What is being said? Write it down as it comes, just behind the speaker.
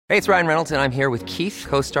Hey, it's Ryan Reynolds, and I'm here with Keith,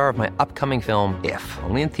 co-star of my upcoming film, If,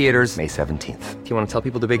 only in theaters May 17th. Do you want to tell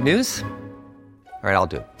people the big news? All right, I'll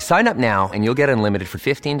do it. Sign up now and you'll get unlimited for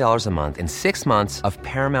 $15 a month and 6 months of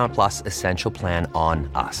Paramount Plus Essential Plan on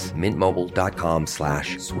us.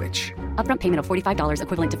 MintMobile.com/switch. Upfront payment of $45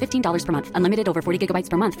 equivalent to $15 per month. Unlimited over 40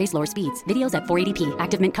 gigabytes per month. Face lower speeds. Videos at 480p.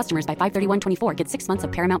 Active Mint customers by 531.24 get 6 months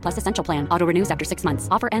of Paramount Plus Essential Plan. Auto renews after 6 months.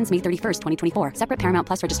 Offer ends May 31st, 2024. Separate Paramount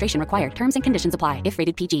Plus registration required. Terms and conditions apply if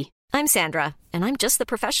rated PG. I'm Sandra, and I'm just the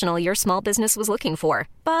professional your small business was looking for.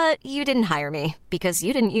 But you didn't hire me because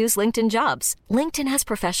you didn't use LinkedIn Jobs. LinkedIn has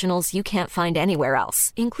professionals you can't find anywhere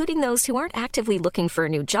else, including those who aren't actively looking for a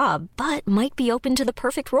new job, but might be open to the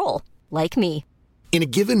perfect role, like me. In a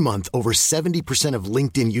given month, over 70% of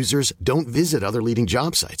LinkedIn users don't visit other leading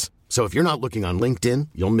job sites. So if you're not looking on LinkedIn,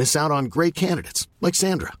 you'll miss out on great candidates like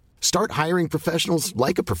Sandra. Start hiring professionals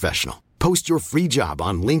like a professional. Post your free job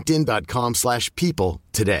on linkedin.com/people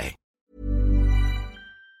today.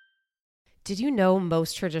 Did you know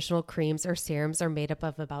most traditional creams or serums are made up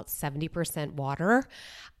of about 70% water?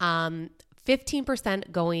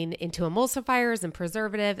 15% going into emulsifiers and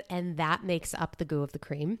preservative, and that makes up the goo of the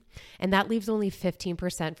cream. And that leaves only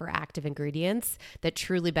 15% for active ingredients that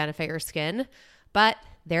truly benefit your skin. But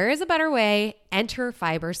there is a better way. Enter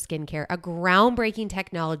fiber skincare, a groundbreaking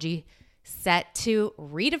technology set to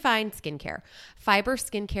redefine skincare. Fiber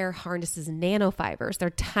skincare harnesses nanofibers.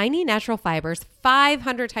 They're tiny natural fibers,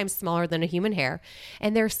 500 times smaller than a human hair.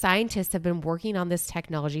 And their scientists have been working on this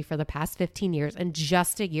technology for the past 15 years, and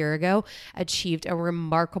just a year ago achieved a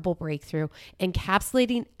remarkable breakthrough,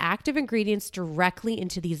 encapsulating active ingredients directly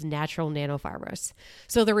into these natural nanofibers.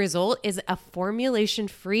 So the result is a formulation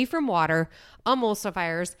free from water,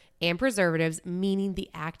 emulsifiers, and preservatives, meaning the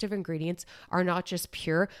active ingredients are not just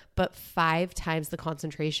pure, but 5 times the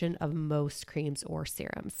concentration of most creams or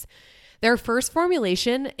serums. Their first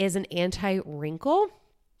formulation is an anti-wrinkle,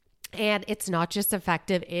 and it's not just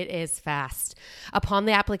effective, it is fast. Upon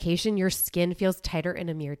the application, your skin feels tighter in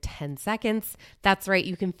a mere 10 seconds. That's right,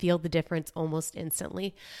 you can feel the difference almost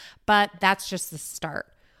instantly, but that's just the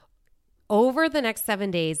start. Over the next 7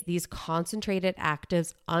 days, these concentrated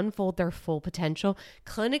actives unfold their full potential,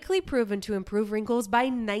 clinically proven to improve wrinkles by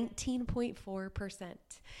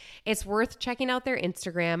 19.4%. It's worth checking out their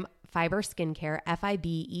Instagram, Fiber Skincare,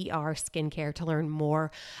 Fiber Skincare, to learn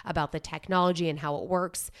more about the technology and how it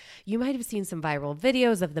works. You might have seen some viral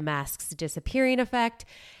videos of the mask's disappearing effect,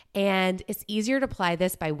 and it's easier to apply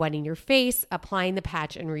this by wetting your face, applying the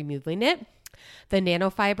patch, and removing it. The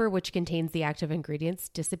nanofiber, which contains the active ingredients,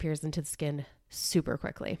 disappears into the skin super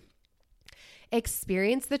quickly.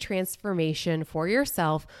 Experience the transformation for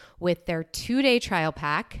yourself with their 2-day trial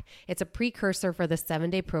pack. It's a precursor for the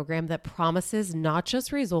 7-day program that promises not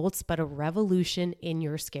just results, but a revolution in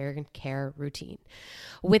your skincare routine.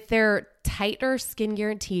 With their tighter skin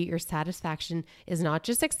guarantee, your satisfaction is not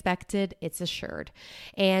just expected, it's assured.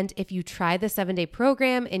 And if you try the 7-day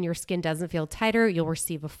program and your skin doesn't feel tighter, you'll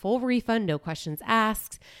receive a full refund, no questions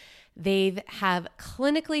asked. They have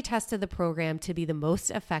clinically tested the program to be the most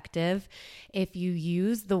effective if you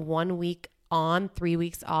use the 1 week on, 3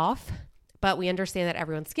 weeks off. But we understand that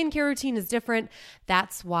everyone's skincare routine is different.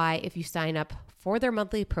 That's why if you sign up for their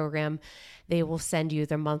monthly program, they will send you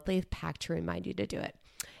their monthly pack to remind you to do it.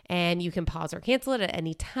 And you can pause or cancel it at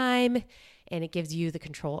any time, and it gives you the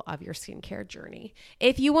control of your skincare journey.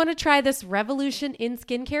 If you want to try this revolution in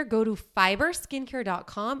skincare, go to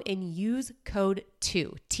fiberskincare.com and use code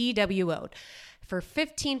 2, TWO, for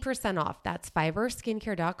 15% off. That's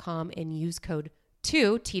fiberskincare.com and use code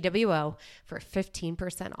 2, TWO, for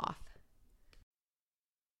 15% off.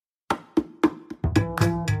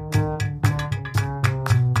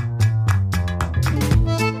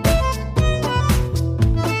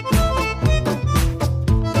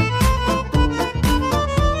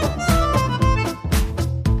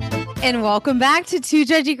 And welcome back to Two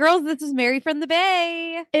Judgy Girls. This is Mary from the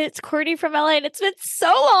Bay. It's Courtney from LA, and it's been so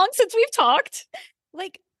long since we've talked.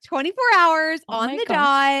 Like 24 hours on the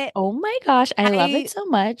dot. Oh my gosh, I love it so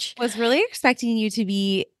much. Was really expecting you to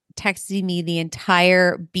be texting me the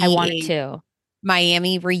entire I wanted to.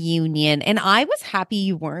 Miami reunion. And I was happy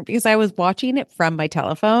you weren't, because I was watching it from my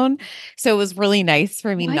telephone. So it was really nice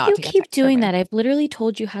for me not to Why do you keep doing that? I've literally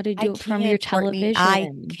told you how to do it from your television. I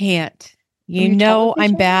can't. You know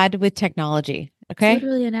I'm bad with technology. Okay. It's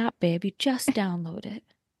literally an app, babe. You just download it.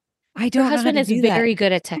 I don't know. Your husband is very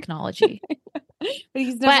good at technology. But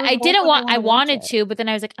I didn't want, I wanted to, but then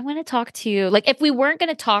I was like, I'm going to talk to you. Like if we weren't going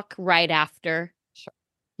to talk right after,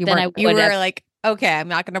 you then were like Okay, I'm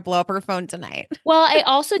not going to blow up her phone tonight. Well, I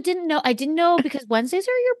also didn't know. I didn't know because Wednesdays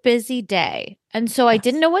are your busy day. And so I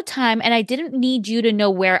didn't know what time, and I didn't need you to know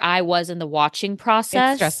where I was in the watching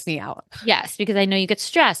process. It stressed me out. Yes, because I know you get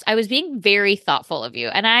stressed. I was being very thoughtful of you,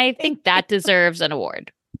 and I think that deserves an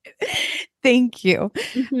award. Thank you.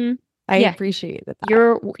 Mm-hmm. I appreciate it.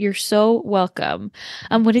 You're so welcome.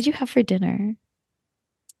 What did you have for dinner?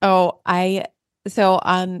 So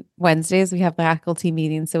on Wednesdays we have faculty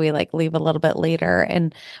meetings, so we like leave a little bit later,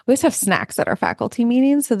 and we always have snacks at our faculty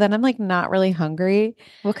meetings. So then I'm like not really hungry.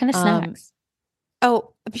 What kind of snacks?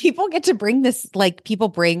 Oh, people get to bring this. Like people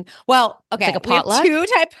bring. Well, okay, it's like a potluck? We have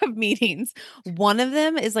two type of meetings. One of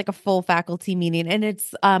them is like a full faculty meeting, and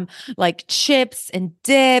it's like chips and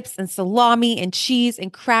dips and salami and cheese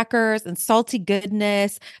and crackers and salty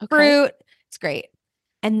goodness, fruit. It's great.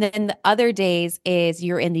 And then the other days is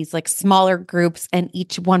you're in these like smaller groups, and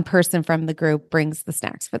each one person from the group brings the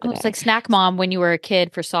snacks for the day. It's like Snack Mom when you were a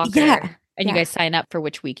kid for soccer. Yeah. And you guys sign up for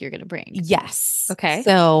which week you're going to bring. Yes. Okay.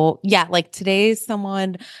 So yeah, like today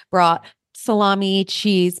someone brought salami,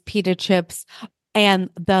 cheese, pita chips, and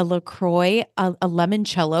the LaCroix, a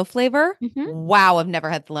limoncello flavor. Mm-hmm. Wow. I've never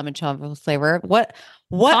had the limoncello flavor. What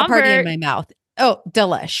a party in my mouth. Oh,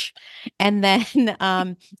 delish. And then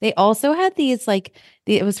they also had these like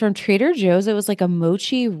it was from Trader Joe's. It was like a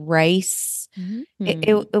mochi rice. Mm-hmm.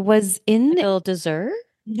 It was in like a little dessert.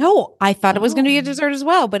 No, I thought it was going to be a dessert as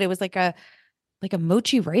well, but it was like a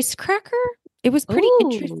mochi rice cracker. It was pretty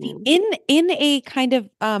interesting. In a kind of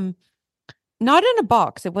not in a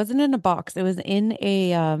box. It wasn't in a box. It was in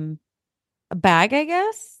a bag, I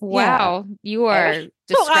guess. Wow, yeah. You are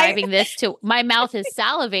describing this to my mouth is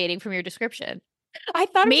salivating from your description. I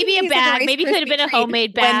thought maybe a bag, maybe could have been a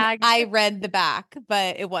homemade bag. I read the back,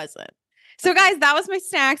 but it wasn't. So guys, that was my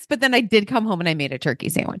snacks, but then I did come home and I made a turkey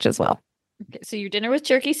sandwich as well. Okay, so your dinner was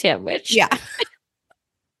turkey sandwich. Yeah.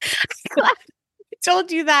 I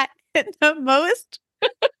told you that in the most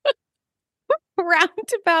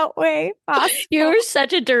roundabout way possible. You're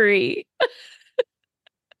such a durry.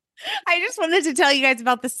 I just wanted to tell you guys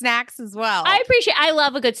about the snacks as well. I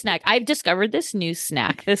love a good snack. I've discovered this new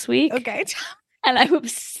snack this week. Okay. And I'm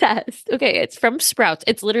obsessed. Okay, it's from Sprouts.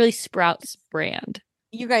 It's literally Sprouts brand.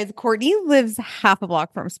 You guys, Courtney lives half a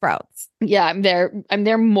block from Sprouts. Yeah, I'm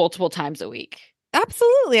there multiple times a week.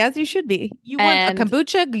 Absolutely, as you should be. You want a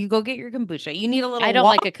kombucha? You go get your kombucha. You need a little. I don't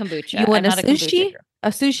like a kombucha. You want a sushi? A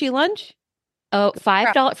sushi lunch? Oh,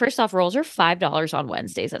 $5. First off, rolls are $5 on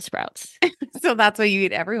Wednesdays at Sprouts. So that's what you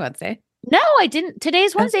eat every Wednesday. No, I didn't.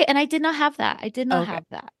 Today's Wednesday, and I did not have that. I did not have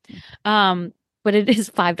that. But it is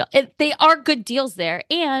 $5. They are good deals there,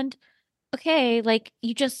 and okay, like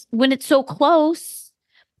you just when it's so close,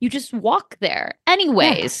 you just walk there.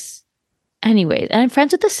 Anyways, and I'm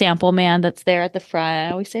friends with the sample man that's there at the front.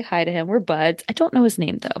 I always say hi to him. We're buds. I don't know his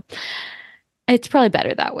name though. It's probably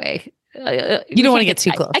better that way. You don't want to get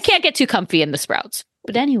too close. I can't get too comfy in the Sprouts.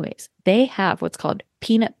 But anyways, they have what's called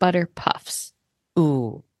peanut butter puffs.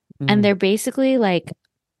 Ooh. And they're basically like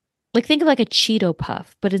think of like a Cheeto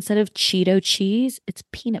puff, but instead of Cheeto cheese, it's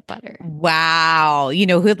peanut butter. Wow. You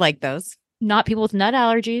know who'd like those? Not people with nut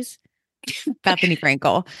allergies. Bethany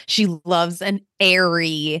Frankel. She loves an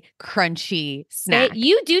airy, crunchy snack.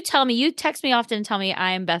 You do tell me, you text me often and tell me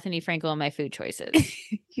I am Bethany Frankel in my food choices.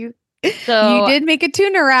 You did make a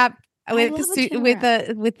tuna wrap with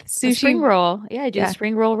sushi. A spring roll. Yeah, I do a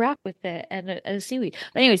spring roll wrap with it and a seaweed.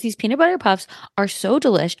 But anyways, these peanut butter puffs are so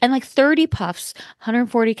delish, and like 30 puffs,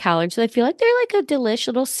 140 calories. So I feel like they're like a delish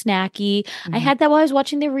little snacky. I had that while I was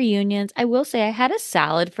watching the reunions. I will say I had a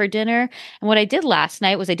salad for dinner. And what I did last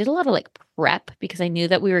night was I did a lot of like prep because I knew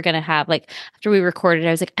that we were going to have like after we recorded,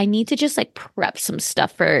 I was like, I need to just like prep some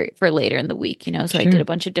stuff for later in the week, you know? So I did a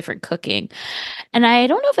bunch of different cooking. And I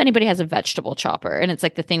don't know if anybody has a vegetable chopper, and it's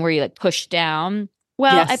like the thing where you like push down.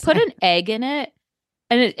 Well, I put an egg in it.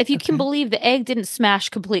 And if you can believe, the egg didn't smash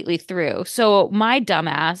completely through. So my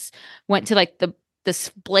dumbass went to like this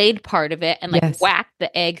blade part of it and like whacked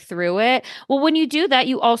the egg through it. Well, when you do that,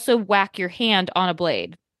 you also whack your hand on a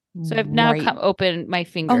blade. So I've now opened my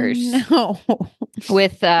fingers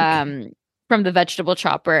with from the vegetable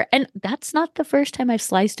chopper. And that's not the first time I've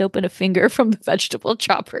sliced open a finger from the vegetable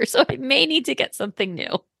chopper. So I may need to get something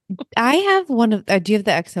new. I have one of do you have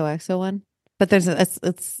the XOXO one? But there's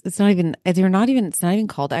it's not even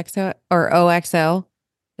called XO or OXO.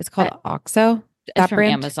 It's called OXO. It's from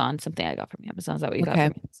Amazon. Something I got from Amazon. Is that what you got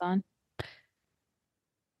from Amazon?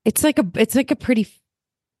 It's like a pretty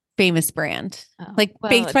famous brand.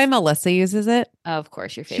 Baked by Melissa uses it. Of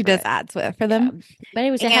course, your favorite. She does ads for them. But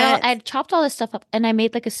anyways, I chopped all this stuff up and I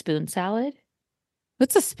made like a spoon salad.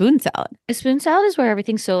 What's a spoon salad? A spoon salad is where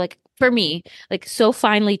everything's so like for me, like so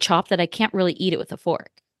finely chopped that I can't really eat it with a fork.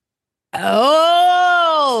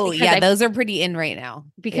 Oh, Because yeah, those are pretty in right now.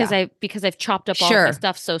 Because Yeah. I've chopped up all my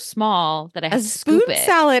stuff so small that I have A to spoon scoop it.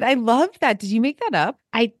 salad. I love that. Did you make that up?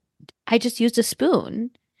 I just used a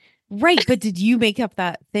spoon. Right, but did you make up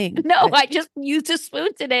that thing? No, I just used a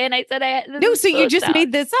spoon today, and I said No, so you just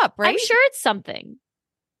made this up, right? I'm sure it's something.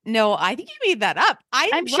 No, I think you made that up.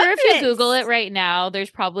 I'm sure if you Google it right now, there's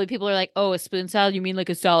probably people are like, "Oh, a spoon salad? You mean like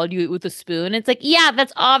a salad you eat with a spoon?" It's like, yeah,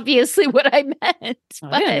 that's obviously what I meant.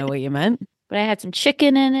 I didn't know what you meant. But I had some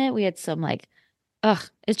chicken in it. We had some like,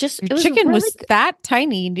 chicken was that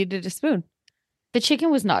tiny. You needed a spoon. The chicken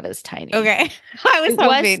was not as tiny. Okay, I was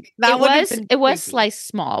hoping it was sliced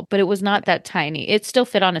small, but it was not that tiny. It still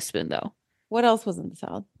fit on a spoon though. What else was in the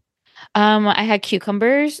salad? I had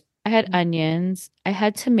cucumbers. I had onions. I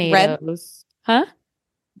had tomatoes. Huh?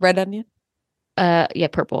 Red onion? Yeah,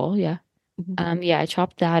 purple. Yeah. Yeah, I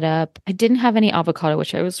chopped that up. I didn't have any avocado,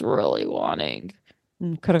 which I was really wanting.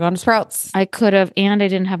 Could have gone to Sprouts. I could have, and I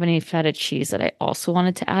didn't have any feta cheese that I also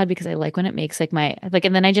wanted to add because I like when it makes like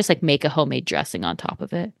and then I just like make a homemade dressing on top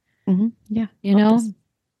of it. Yeah. You know?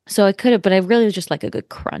 So I could have, but I really was just like a good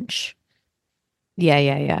crunch.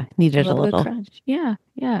 Yeah. Needed a little crunch. Yeah.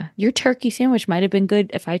 Your turkey sandwich might have been good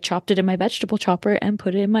if I chopped it in my vegetable chopper and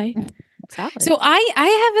put it in my salad. So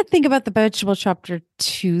I have a thing about the vegetable chopper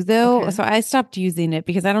too, though. Okay. So I stopped using it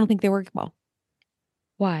because I don't think they work well.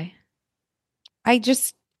 Why? I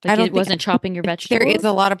don't wasn't chopping your vegetables. There is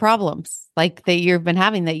a lot of problems like that you've been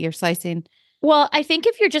having that you're slicing. Well, I think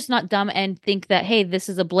if you're just not dumb and think that, hey, this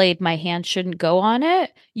is a blade, my hand shouldn't go on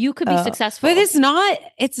it, you could be successful. But it's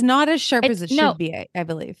not as sharp as it should be, I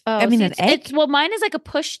believe. Oh, I mean, an egg. Well, mine is like a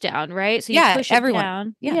push down, right? So you push it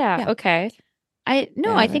down. Yeah. Okay. I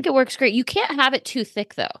think it works great. You can't have it too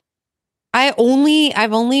thick though. I've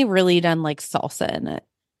only really done like salsa in it.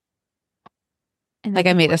 And like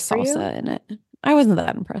I made a salsa in it. I wasn't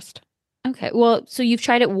that impressed. Okay. Well, so you've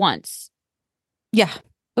tried it once. Yeah.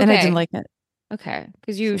 And I didn't like it. Okay.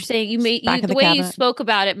 Because you were saying the way you spoke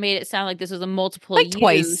about it made it sound like this was a multiple use.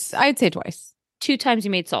 Twice. I'd say twice. 2 times you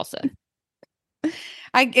made salsa.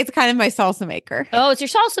 It's kind of my salsa maker. Oh, it's your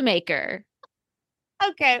salsa maker.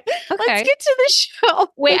 Okay. Let's get to the show.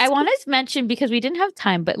 Wait, I want to mention, because we didn't have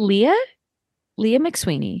time, but Leah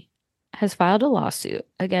McSweeney has filed a lawsuit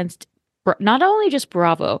against not only just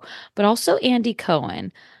Bravo, but also Andy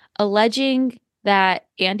Cohen, alleging that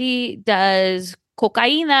Andy does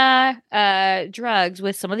cocaína drugs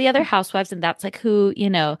with some of the other housewives, and that's like who,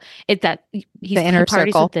 he's the inner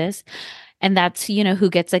circle with this, and that's who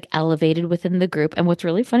gets like elevated within the group. And what's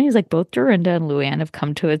really funny is like both Dorinda and Luann have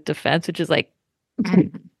come to his defense, which is like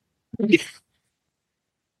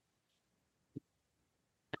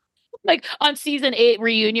like on season 8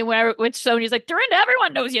 reunion, which Sonya's like, Dorinda,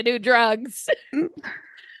 everyone knows you do drugs.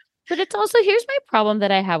 But it's also, here's my problem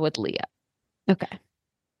that I have with Leah. Okay.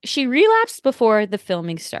 She relapsed before the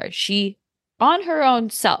filming starts. She, on her own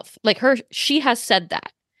self, she has said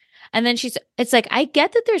that. And then it's like, I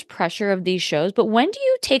get that there's pressure of these shows, but when do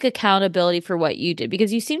you take accountability for what you did?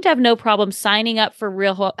 Because you seem to have no problem signing up for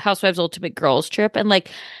Real Housewives Ultimate Girls Trip. And like,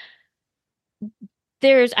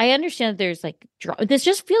 I understand that there's like, this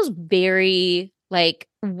just feels very like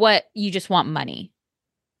what you just want money.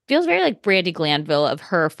 Feels very like Brandi Glanville of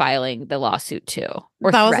her filing the lawsuit too.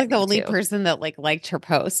 That was like the only person that liked her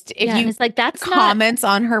post. If you it's like that's comments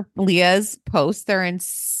on her Leah's post, they're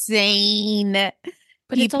insane.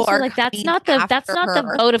 But it's also like that's not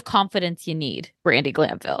the vote of confidence you need, Brandi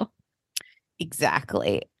Glanville.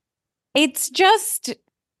 Exactly. It's just,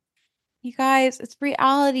 you guys, it's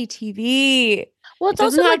reality TV. Well, it's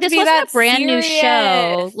also like this wasn't a brand new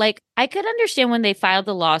show. Like I could understand when they filed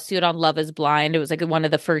the lawsuit on Love is Blind. It was like one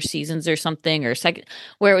of the first seasons or something, or second,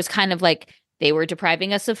 where it was kind of like they were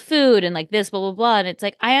depriving us of food and like this, blah, blah, blah. And it's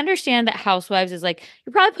like, I understand that Housewives is like,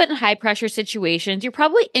 you're probably put in high pressure situations. You're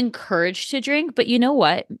probably encouraged to drink, but you know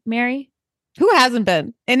what, Mary? Who hasn't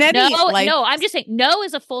been in any? No, I'm just saying no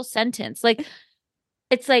is a full sentence. Like,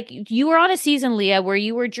 it's like you were on a season, Leah, where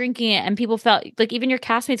you were drinking it and people felt like even your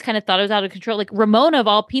castmates kind of thought it was out of control. Like Ramona of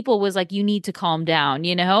all people was like, you need to calm down,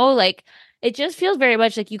 Like it just feels very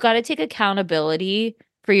much like you got to take accountability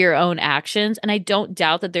for your own actions. And I don't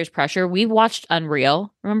doubt that there's pressure. We watched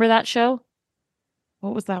Unreal. Remember that show?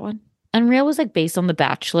 What was that one? Unreal was like based on The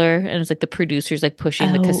Bachelor, and it was like the producers like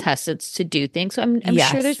pushing the contestants to do things. So I'm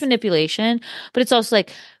sure there's manipulation, but it's also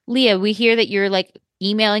like, Leah, we hear that you're like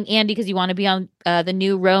emailing Andy because you want to be on the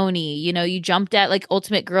new Roni. You jumped at like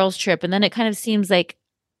Ultimate Girls Trip, and then it kind of seems like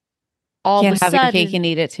all of a sudden, have your cake and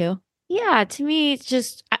eat it too. Yeah, to me, it's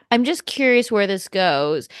just I'm just curious where this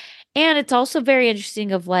goes. And it's also very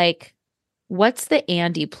interesting of like, what's the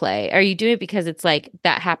Andy play? Are you doing it because it's like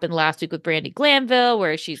that happened last week with Brandy Glanville,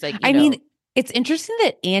 where she's like, I mean, it's interesting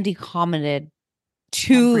that Andy commented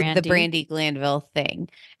to the Brandy Glanville thing.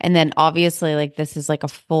 And then obviously like this is like a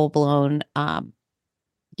full-blown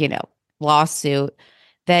lawsuit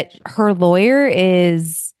that her lawyer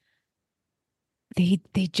is they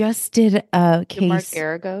just did a case. Mark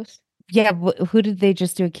Garagos. Yeah, who did they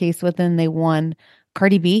just do a case with and they won?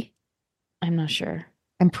 Cardi B? I'm not sure.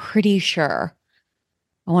 I'm pretty sure.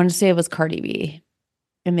 I want to say it was Cardi B.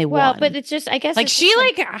 And they won. Well, but it's just, I guess like she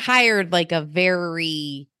like hired like a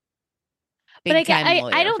very but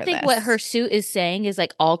I don't think what her suit is saying is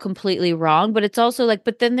like all completely wrong, but it's also like,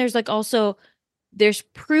 but then there's like also there's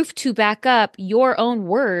proof to back up your own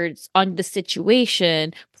words on the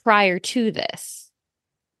situation prior to this.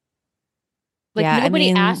 Like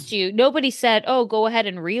nobody asked you, nobody said, "Oh, go ahead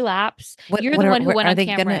and relapse." You're the one who went on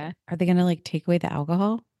camera. Are they gonna like take away the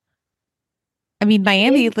alcohol? I mean,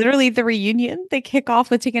 Miami, literally the reunion, they kick off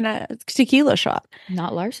with taking a tequila shot.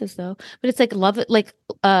 Not Lars's though, but it's like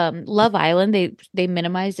Love Island. They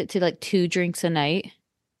minimized it to like 2 drinks a night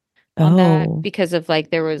on that because of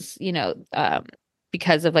like there was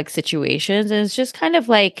because of like situations, and it's just kind of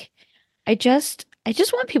like I just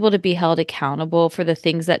want people to be held accountable for the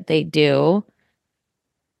things that they do.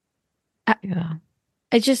 And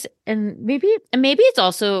maybe it's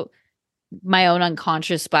also my own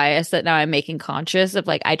unconscious bias that now I'm making conscious of,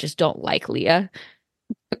 like, I just don't like Leah.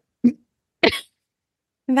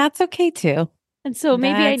 That's okay too. And so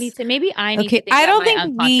maybe I need to think I don't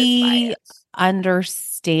think we bias.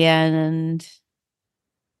 Understand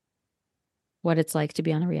what it's like to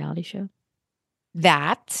be on a reality show.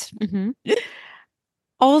 That. Mm-hmm.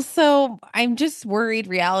 Also, I'm just worried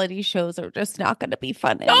reality shows are just not going to be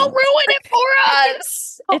fun. Don't ruin it for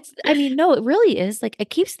us. No, it really is. Like, I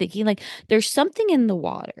keep thinking, like, there's something in the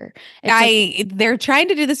water. They're trying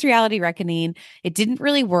to do this reality reckoning. It didn't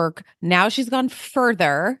really work. Now she's gone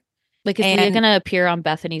further. Like, is Leah going to appear on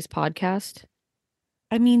Bethany's podcast?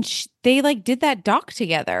 I mean, they like did that doc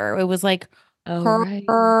together. It was like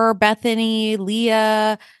her, Bethany,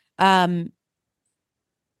 Leah, who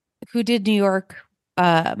did New York?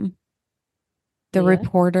 The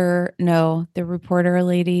reporter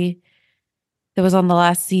lady that was on the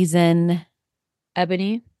last season.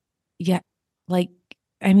 Ebony. Yeah. Like,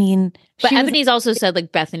 I mean, but Ebony's also said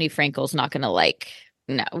like Bethany Frankel's not going to like,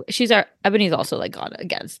 no, Ebony's also like gone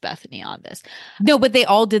against Bethany on this. No, but they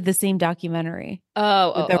all did the same documentary.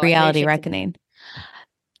 The reality reckoning.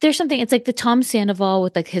 There's something, it's like the Tom Sandoval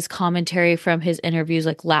with like his commentary from his interviews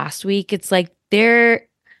like last week. It's like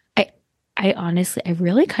I honestly, I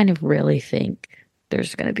really kind of think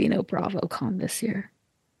there's going to be no BravoCon this year.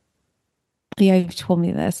 Yeah, you've told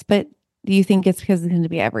me this, but do you think it's because it's going to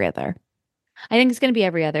be every other? I think it's going to be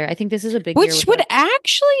every other. I think this is a big year. Which would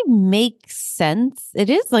actually make sense. It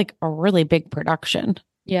is like a really big production.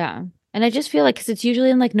 Yeah. And I just feel like, because it's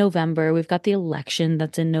usually in like November. We've got the election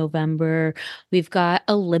that's in November. We've got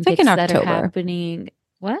Olympics that are happening.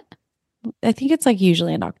 What? I think it's like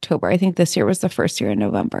usually in October. I think this year was the first year in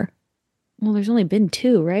November. Well, there's only been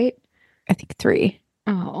 2, right? I think 3.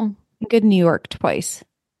 Oh. Good New York twice.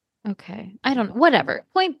 Okay. I don't know. Whatever.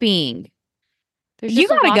 Point being, there's you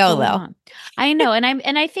gotta go though. I know. And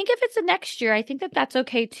I think if it's the next year, I think that's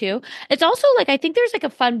okay too. It's also like, I think there's like a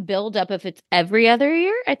fun buildup if it's every other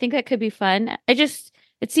year. I think that could be fun.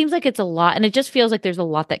 It seems like it's a lot, and it just feels like there's a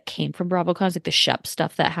lot that came from BravoCon. It's like the Shep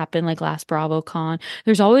stuff that happened like last BravoCon.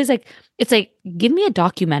 There's always like, it's like, give me a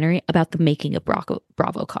documentary about the making of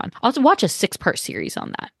BravoCon. I'll watch a 6-part series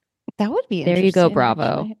on that. That would be there. You go,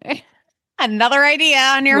 Bravo. Another idea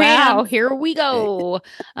on your hands. Wow, here we go.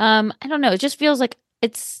 I don't know. It just feels like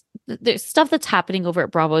there's stuff that's happening over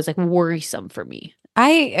at Bravo is like worrisome for me.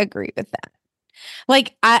 I agree with that.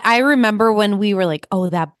 Like, I remember when we were like, oh,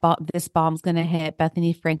 this bomb's going to hit.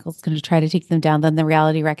 Bethany Frankel's going to try to take them down. Then the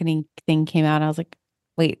reality reckoning thing came out. And I was like,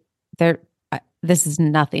 wait, this is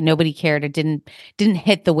nothing. Nobody cared. It didn't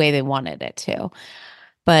hit the way they wanted it to.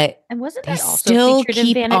 But and wasn't that also featured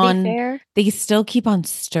in Vanity Fair? They still keep on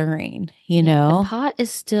stirring, you know? The pot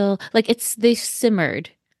is still like they simmered.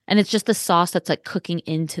 And it's just the sauce that's like cooking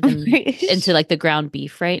into into like the ground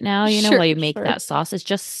beef right now, you know, while you make that sauce. It's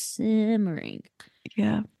just simmering.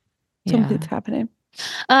 Yeah. Something's happening.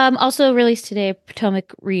 Also released today,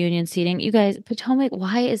 Potomac reunion seating. You guys, Potomac,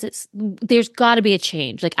 why is it? There's got to be a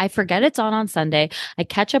change. Like, I forget it's on Sunday. I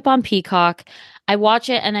catch up on Peacock. I watch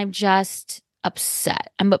it and I'm just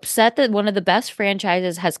upset. I'm upset that one of the best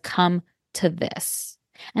franchises has come to this.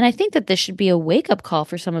 And I think that this should be a wake-up call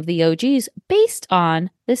for some of the OGs based on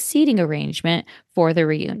the seating arrangement for the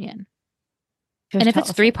reunion. And if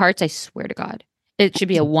it's 3 parts, I swear to God, it should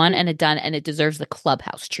be a one and a done, and it deserves the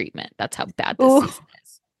clubhouse treatment. That's how bad this season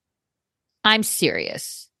is. I'm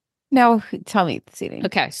serious. Now, tell me the seating.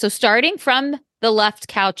 Okay, so starting from the left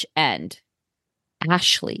couch end,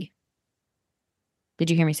 Ashley. Did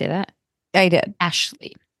you hear me say that? I did.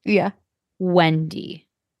 Ashley. Yeah. Wendy.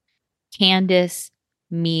 Candace.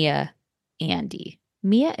 Mia. Andy.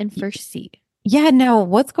 Mia in first seat. Yeah, no,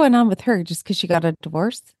 what's going on with her? Just because she got a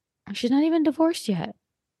divorce? She's not even divorced yet.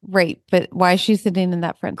 Right, but why is she sitting in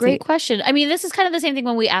that front seat? Great question. I mean, this is kind of the same thing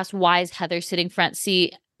when we asked why is Heather sitting front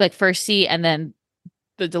seat, like first seat, and then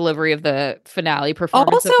the delivery of the finale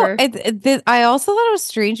performance of her. I also thought it was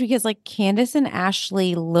strange because like Candace and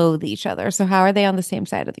Ashley loathe each other. So how are they on the same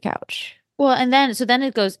side of the couch? Well, and then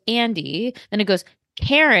it goes Andy, then it goes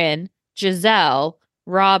Karen, Giselle,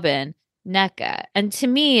 Robin, NECA. And to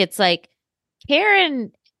me, it's like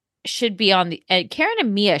Karen should be on the Karen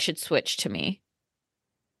and Mia should switch to me.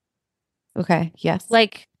 Okay. Yes.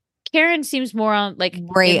 Like Karen seems more on like I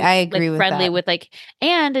agree like, with friendly that. with like,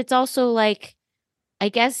 and it's also like I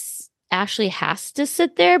guess Ashley has to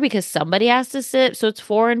sit there because somebody has to sit. So it's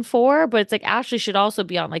 4 and 4, but it's like Ashley should also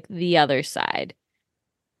be on like the other side.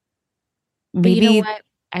 Maybe. But you know what?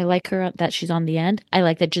 I like her that she's on the end. I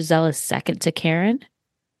like that Giselle is second to Karen.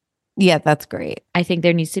 Yeah, that's great. I think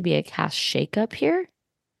there needs to be a cast shakeup here.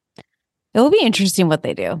 It will be interesting what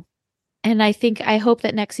they do. And I hope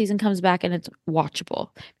that next season comes back and it's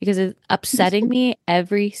watchable because it's upsetting me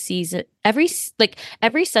every season. Every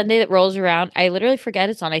Sunday that rolls around, I literally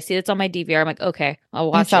forget it's on. I see it's on my DVR. I'm like, okay,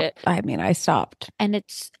 I'll watch it. I stopped. And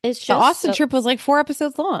it's just the Austin trip was like 4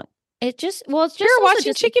 episodes long. It's just you're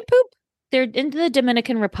watching chicken poop. They're in the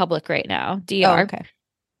Dominican Republic right now, DR. Oh, okay.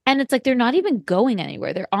 And it's like they're not even going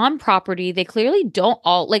anywhere. They're on property. They clearly don't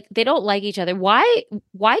they don't like each other. Why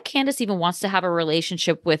Candace even wants to have a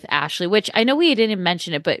relationship with Ashley, which I know we didn't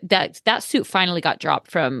mention it, but that suit finally got dropped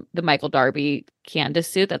from the Michael Darby Candace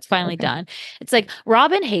suit. That's finally done. It's like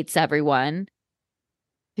Robin hates everyone.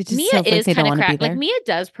 Mia is kind of crap. Like Mia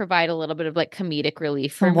does provide a little bit of like comedic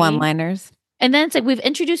relief for one-liners. And then it's like we've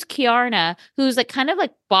introduced Kiarna, who's like kind of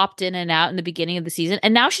like bopped in and out in the beginning of the season,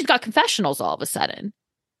 and now she's got confessionals all of a sudden.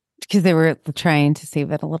 Because they were trying to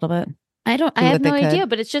save it a little bit. I have no idea,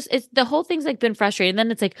 but it's the whole thing's like been frustrating. And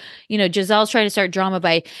then it's like, Giselle's trying to start drama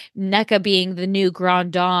by NECA being the new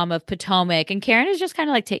Grand Dame of Potomac. And Karen is just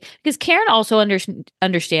kind of like, because Karen also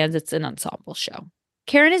understands it's an ensemble show.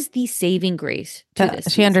 Karen is the saving grace to this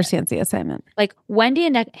season. She understands the assignment. Like Wendy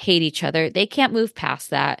and NECA hate each other. They can't move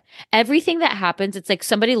past that. Everything that happens, it's like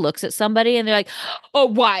somebody looks at somebody and they're like, oh,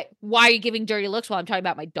 why? Why are you giving dirty looks while I'm talking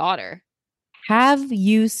about my daughter? Have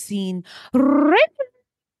you seen? No,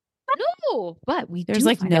 but there's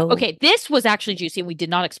like no. Okay, this was actually juicy, and we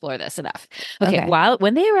did not explore this enough. Okay,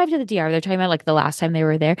 when they arrived at the DR, they're talking about like the last time they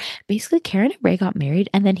were there. Basically, Karen and Ray got married,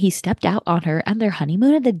 and then he stepped out on her on their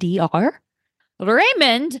honeymoon at the DR.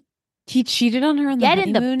 Raymond, he cheated on her on the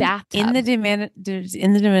honeymoon in the bathtub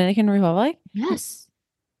in the Dominican Republic. Yes,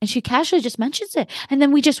 and she casually just mentions it, and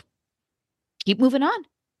then we just keep moving on.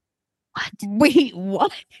 What? Wait,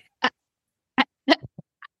 what?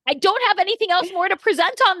 I don't have anything else more to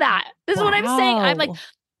present on that. This is what I'm saying. I'm like,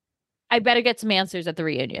 I better get some answers at the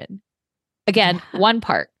reunion. Again, one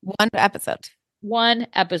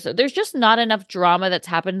episode. There's just not enough drama that's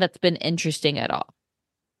happened that's been interesting at all.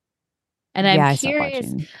 And I'm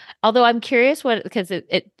curious, although I'm curious because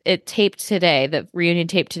it taped today, the reunion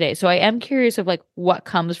taped today. So I am curious of like what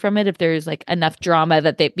comes from it, if there's like enough drama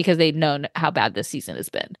because they've known how bad this season has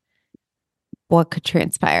been. What could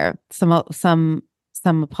transpire?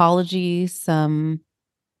 Some apologies, some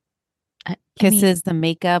kisses, some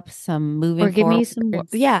makeup, some moving. Or give me some.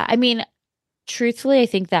 Yeah, I mean, truthfully, I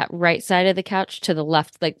think that right side of the couch to the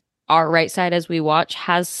left, like our right side as we watch,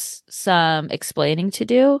 has some explaining to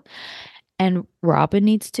do, and Robin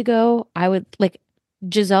needs to go. I would like.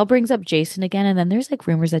 Giselle brings up Jason again, and then there's like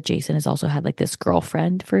rumors that Jason has also had like this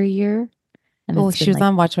girlfriend for a year. And she was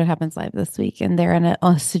on Watch What Happens Live this week, and they're in a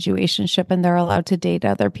situationship, and they're allowed to date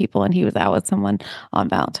other people, and he was out with someone on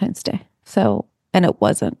Valentine's Day. So, and it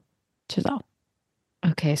wasn't Giselle.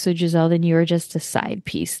 Okay, so Giselle, then you were just a side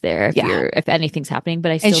piece there if anything's happening.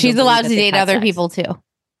 But and she's allowed to date other people too.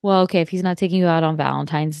 Well, okay, if he's not taking you out on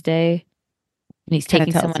Valentine's Day and he's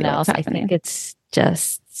taking someone else, I think it's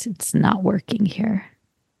not working here.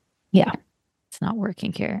 Yeah. Not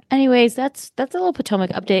working here. Anyways, that's a little Potomac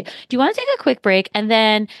update. Do you want to take a quick break? And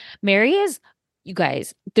then Mary you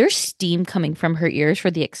guys, there's steam coming from her ears for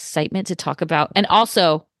the excitement to talk about. And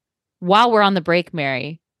also, while we're on the break,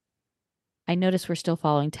 Mary, I notice we're still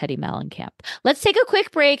following Teddy Mellencamp. Let's take a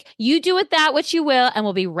quick break. You do with that what you will, and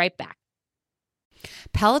we'll be right back.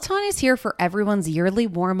 Peloton is here for everyone's yearly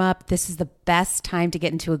warm-up. This is the best time to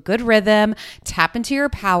get into a good rhythm, tap into your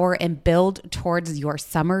power, and build towards your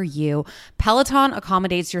summer you. Peloton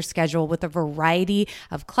accommodates your schedule with a variety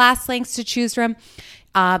of class lengths to choose from.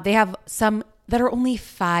 They have some that are only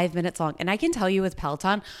 5 minutes long. And I can tell you with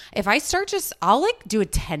Peloton, if I start I'll like do a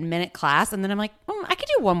 10-minute class and then I'm like, I could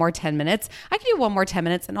do one more 10 minutes. I could do one more 10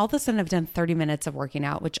 minutes. And all of a sudden I've done 30 minutes of working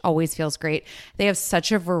out, which always feels great. They have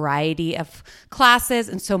such a variety of classes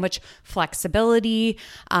and so much flexibility.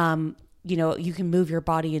 You can move your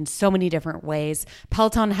body in so many different ways.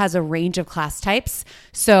 Peloton has a range of class types.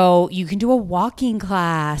 So you can do a walking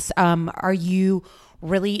class. Are you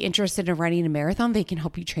really interested in running a marathon? They can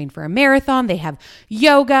help you train for a marathon. They have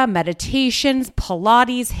yoga, meditations,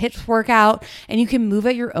 Pilates, HIIT workout, and you can move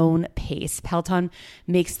at your own pace. Peloton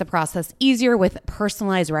makes the process easier with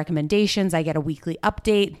personalized recommendations. I get a weekly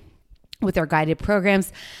update with their guided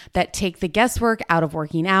programs that take the guesswork out of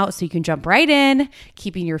working out so you can jump right in,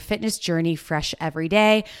 keeping your fitness journey fresh every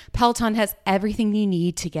day. Peloton has everything you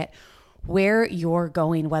need to get where you're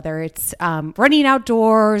going, whether it's running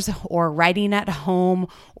outdoors or riding at home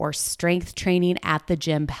or strength training at the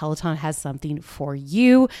gym. Peloton has something for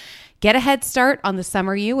you. Get a head start on the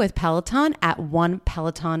summer you with Peloton at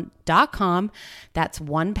onepeloton.com. That's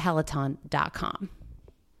onepeloton.com.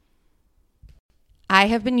 I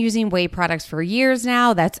have been using whey products for years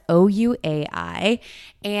now. That's OUAI.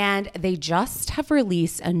 And they just have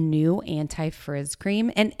released a new anti-frizz cream.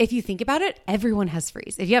 And if you think about it, everyone has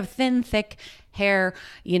frizz. If you have thin, thick hair,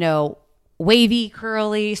 wavy,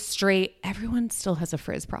 curly, straight, everyone still has a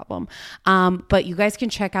frizz problem. But you guys can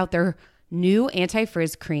check out their new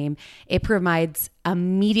anti-frizz cream. It provides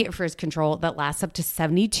immediate frizz control that lasts up to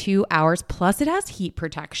 72 hours. Plus it has heat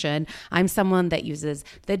protection. I'm someone that uses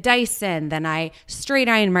the Dyson, then I straight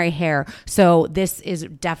iron my hair. So this is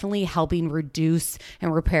definitely helping reduce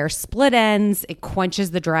and repair split ends. It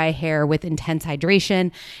quenches the dry hair with intense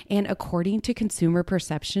hydration. And according to consumer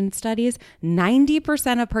perception studies,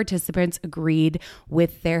 90% of participants agreed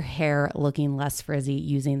with their hair looking less frizzy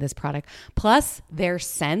using this product. Plus their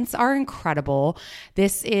scents are incredible.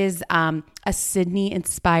 This is a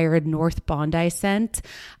Sydney-inspired North Bondi scent.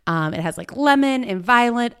 It has like lemon and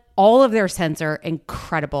violet. All of their scents are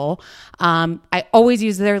incredible. I always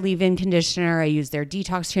use their leave-in conditioner. I use their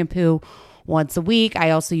detox shampoo once a week.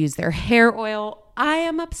 I also use their hair oil. I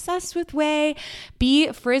am obsessed with whey.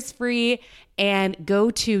 Be frizz-free and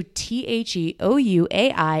go to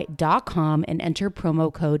THEOUAI.com and enter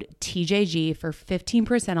promo code TJG for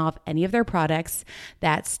 15% off any of their products.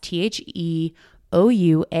 That's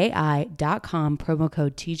THEOUAI.com, promo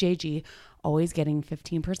code TJG, always getting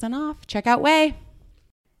 15% off. Check out whey.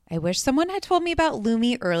 I wish someone had told me about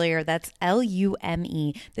Lume earlier. That's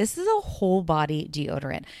LUME. This is a whole body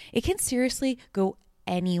deodorant. It can seriously go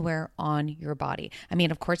anywhere on your body. I mean,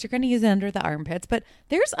 of course, you're going to use it under the armpits, but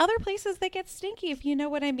there's other places that get stinky, if you know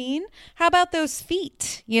what I mean. How about those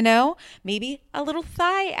feet? Maybe a little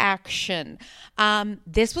thigh action.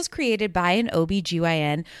 This was created by an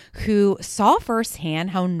OBGYN who saw firsthand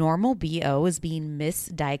how normal BO is being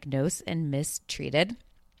misdiagnosed and mistreated.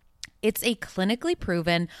 It's a clinically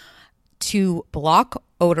proven to block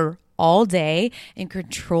odor all day and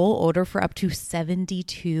control odor for up to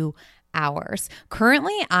 72 hours.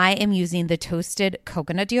 Currently, I am using the toasted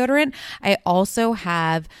coconut deodorant. I also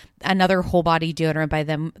have another whole body deodorant by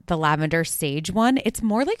them, the lavender sage one. It's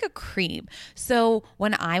more like a cream. So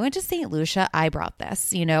when I went to St. Lucia, I brought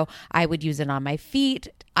this. I would use it on my feet.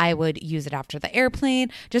 I would use it after the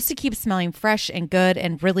airplane just to keep smelling fresh and good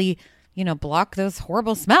and really, block those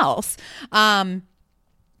horrible smells.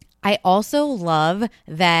 I also love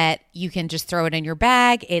that you can just throw it in your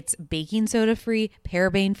bag. It's baking soda free,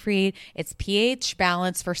 paraben free. It's pH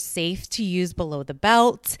balanced for safe to use below the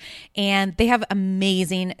belt. And they have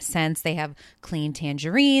amazing scents. They have clean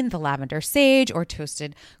tangerine, the lavender sage, or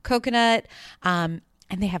toasted coconut.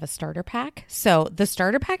 And they have a starter pack. So the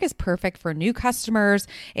starter pack is perfect for new customers.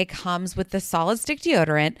 It comes with the solid stick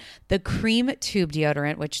deodorant, the cream tube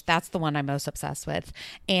deodorant, which that's the one I'm most obsessed with,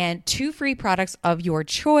 and 2 free products of your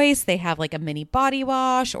choice. They have like a mini body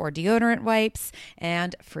wash or deodorant wipes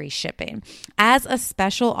and free shipping. As a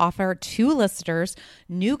special offer to listeners,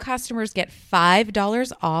 new customers get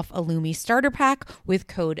 $5 off a Lume starter pack with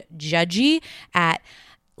code JUDGY at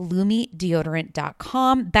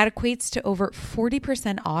LumeDeodorant.com. That equates to over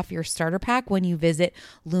 40% off your starter pack when you visit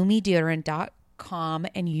LumeDeodorant.com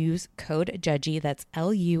and use code JUDGY. That's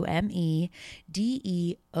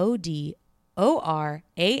LumeDeodorant.com RHORANT.com.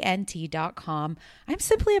 I'm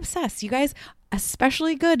simply obsessed. You guys,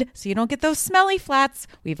 especially good so you don't get those smelly flats.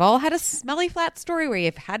 We've all had a smelly flat story where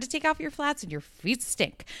you've had to take off your flats and your feet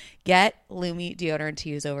stink. Get Lumi deodorant to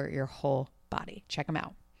use over your whole body. Check them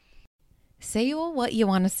out. Say what you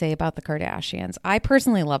want to say about the Kardashians. I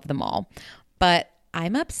personally love them all, but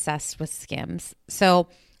I'm obsessed with Skims. So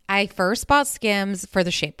I first bought Skims for the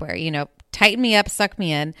shapewear, tighten me up, suck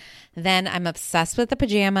me in. Then I'm obsessed with the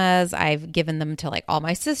pajamas. I've given them to like all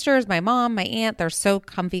my sisters, my mom, my aunt. They're so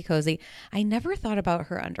comfy, cozy. I never thought about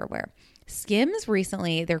her underwear. Skims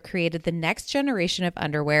recently, they're created the next generation of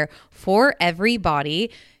underwear for every body.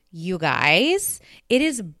 You guys, it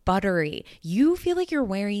is buttery. You feel like you're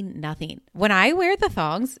wearing nothing. When I wear the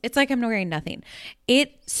thongs, it's like I'm wearing nothing.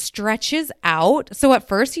 It stretches out. So at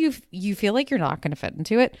first you feel like you're not going to fit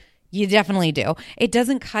into it. You definitely do. It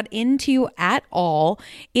doesn't cut into you at all.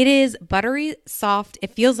 It is buttery soft.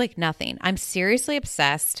 It feels like nothing. I'm seriously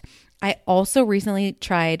obsessed. I also recently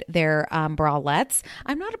tried their bralettes.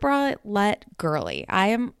 I'm not a bralette girly. I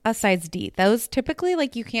am a size D. Those typically,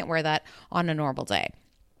 like, you can't wear that on a normal day.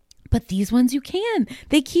 But these ones you can.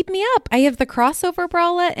 They keep me up. I have the crossover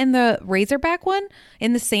bralette and the Razorback one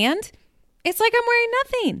in the sand. It's like I'm wearing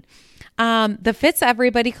nothing. The Fits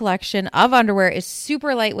Everybody collection of underwear is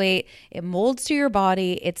super lightweight. It molds to your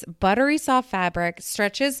body. It's buttery soft fabric,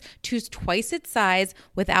 stretches to twice its size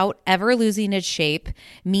without ever losing its shape,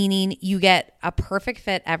 meaning you get a perfect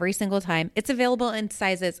fit every single time. It's available in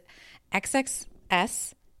sizes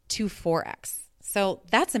XXS to 4X. So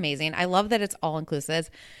that's amazing. I love that it's all inclusive.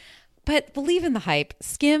 But believe in the hype.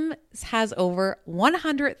 Skims has over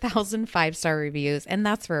 100,000 five-star reviews, and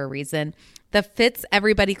that's for a reason. The Fits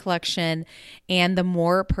Everybody collection and the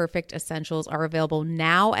More Perfect Essentials are available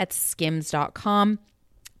now at skims.com.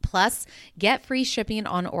 Plus, get free shipping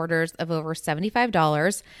on orders of over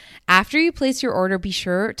 $75. After you place your order, be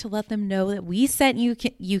sure to let them know that we sent you.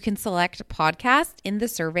 You can select podcast in the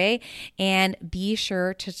survey, and be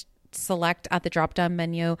sure to select at the drop-down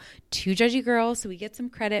menu TJG Girl so we get some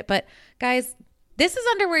credit. But guys, this is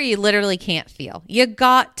underwear you literally can't feel. You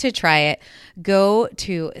got to try it. Go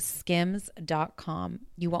to skims.com.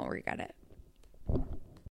 You won't regret it.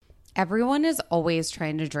 Everyone is always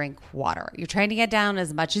trying to drink water. You're trying to get down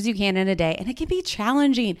as much as you can in a day, and it can be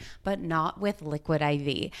challenging, but not with Liquid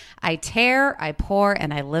IV. I tear, I pour,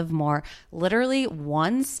 and I live more. Literally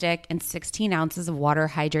one stick and 16 ounces of water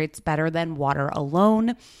hydrates better than water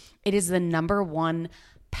alone. It is the #1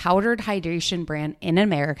 powdered hydration brand in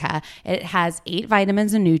America. It has 8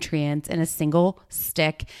 vitamins and nutrients in a single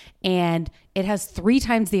stick, and it has 3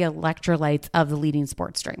 times the electrolytes of the leading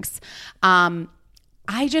sports drinks.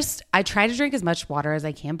 I try to drink as much water as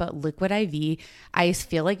I can, but Liquid IV, I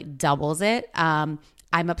feel like doubles it. I'm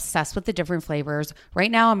obsessed with the different flavors.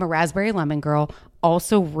 Right now, I'm a raspberry lemon girl.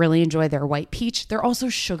 Also really enjoy their white peach. They're also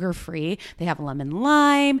sugar-free. They have lemon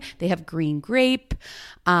lime. They have green grape.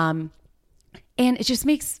 And it just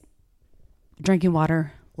makes drinking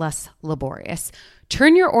water less laborious.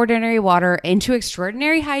 Turn your ordinary water into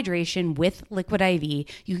extraordinary hydration with Liquid IV.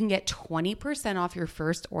 You can get 20% off your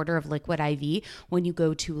first order of Liquid IV when you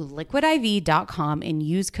go to liquidiv.com and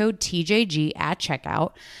use code TJG at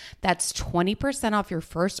checkout. That's 20% off your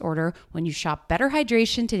first order when you shop Better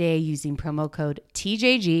Hydration today using promo code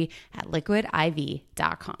TJG at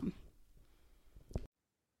liquidiv.com.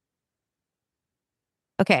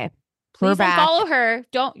 Okay. Please don't follow her.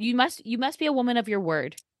 You must be a woman of your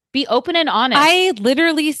word. Be open and honest. I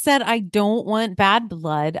literally said I don't want bad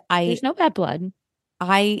blood. There's no bad blood.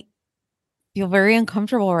 I feel very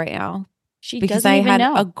uncomfortable right now. Because I had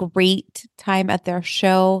a great time at their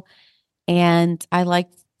show, and I like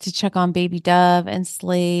to check on Baby Dove and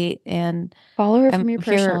Slate and follow her from your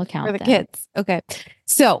personal account for the kids. Okay.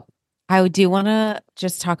 So I do want to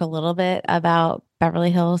just talk a little bit about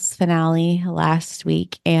Beverly Hills finale last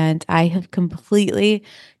week, and I have completely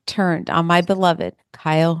turned on my beloved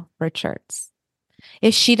Kyle Richards.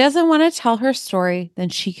 If she doesn't want to tell her story, then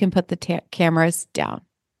she can put the cameras down.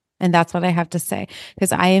 And that's what I have to say,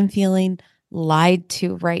 because I am feeling lied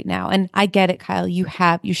to right now. And I get it, Kyle. You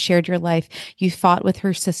shared your life. You fought with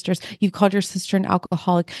her sisters. You called your sister an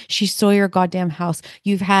alcoholic. She stole your goddamn house.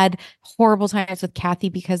 You've had horrible times with Kathy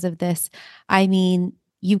because of this. I mean,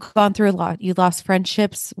 you've gone through a lot. You lost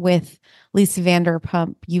friendships with Lisa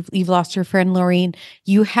Vanderpump. You've lost your friend Laureen.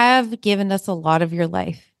 You have given us a lot of your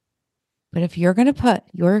life. But if you're going to put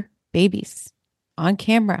your babies on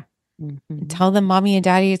camera and tell them mommy and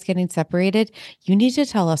daddy is getting separated, you need to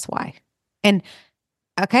tell us why. And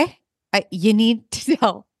okay, you need to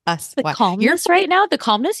tell us. The What? calmness right now, the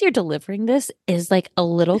calmness you're delivering this is like a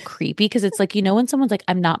little creepy because it's like, when someone's like,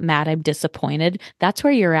 I'm not mad, I'm disappointed. That's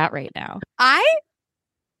where you're at right now. I'm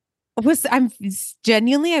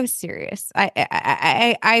genuinely, I was serious.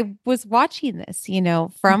 I was watching this,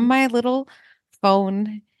 from my little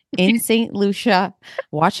phone in St. Lucia,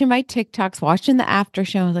 watching my TikToks, watching the after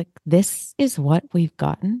show. I was like, this is what we've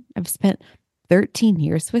gotten. I've spent 13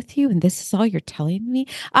 years with you, and this is all you're telling me.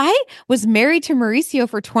 I was married to Mauricio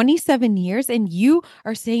for 27 years, and you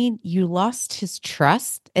are saying you lost his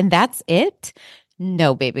trust, and that's it?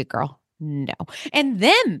 No, baby girl. No. And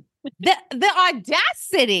then the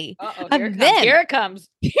audacity of them. Here it comes.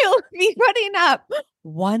 He'll be putting up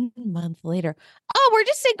 1 month later. Oh, we're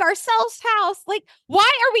just in Garcelle's house. Like, why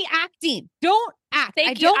are we acting? Don't act.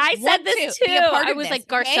 Thank you. I said this too. I was like,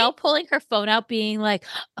 Garcelle pulling her phone out, being like,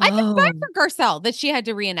 I feel bad for Garcelle that she had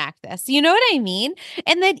to reenact this. You know what I mean?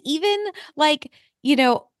 And then even like,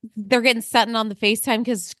 they're getting Sutton on the FaceTime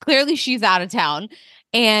because clearly she's out of town.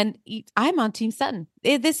 And I'm on Team Sutton.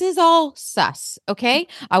 This is all sus, okay?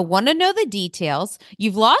 I want to know the details.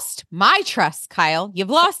 You've lost my trust, Kyle. You've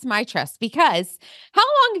lost my trust because how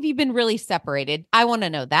long have you been really separated? I want to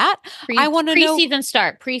know that. I want to know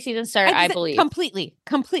preseason start, I believe. Completely.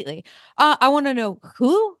 I want to know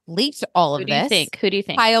who leaked all of this. Who do you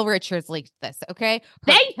think? Kyle Richards leaked this, okay?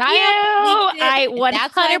 Thank you. I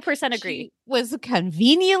 100% agree. She was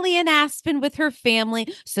conveniently in Aspen with her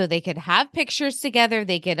family so they could have pictures together.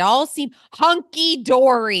 They could all seem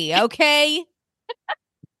hunky-dory, okay?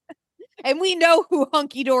 And we know who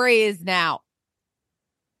hunky-dory is now.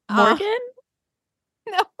 Morgan?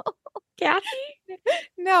 No. Kathy?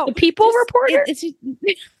 No. The People reporter?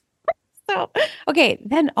 So, okay,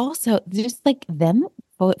 then also just like them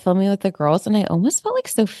filming with the girls, and I almost felt like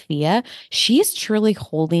Sophia, she's truly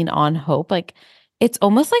holding on hope. Like, it's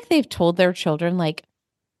almost like they've told their children, like,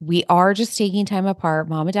 we are just taking time apart.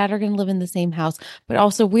 Mom and dad are going to live in the same house, but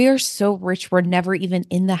also we are so rich. We're never even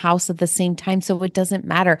in the house at the same time. So it doesn't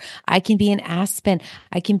matter. I can be in Aspen.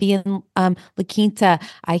 I can be in La Quinta.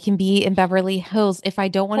 I can be in Beverly Hills. If I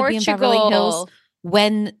don't want to be in Beverly Hills,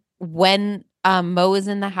 when Mo is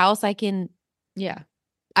in the house, I can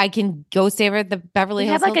go stay over at the Beverly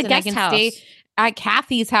Hills. Have like a Hilton. guest I can house. stay at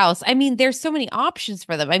Kathy's house. I mean, there's so many options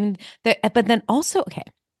for them. I mean, but then also, okay.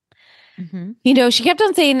 Mm-hmm. She kept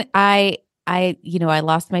on saying, I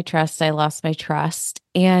lost my trust. I lost my trust.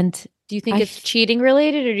 And do you think it's cheating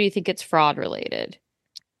related or do you think it's fraud related?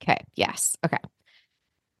 Okay. Yes. Okay.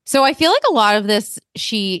 So I feel like a lot of this,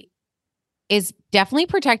 she is definitely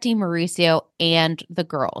protecting Mauricio and the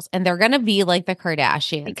girls, and they're going to be like the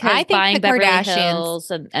Kardashians. Because I think the Beverly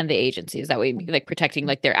Hills and the agencies that way, like protecting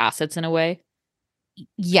like their assets in a way.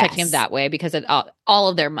 Yes. Protecting them that way because all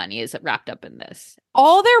of their money is wrapped up in this.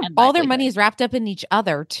 All their money is wrapped up in each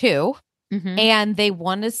other too. Mm-hmm. And they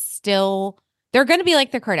want to they're going to be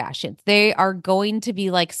like the Kardashians. They are going to be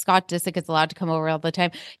like Scott Disick is allowed to come over all the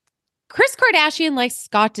time. Kris Kardashian likes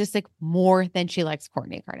Scott Disick more than she likes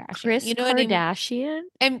Kourtney Kardashian. Kris Kardashian? I mean?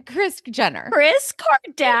 And Kris Jenner. Kris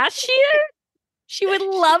Kardashian? She would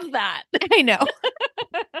love that. I know.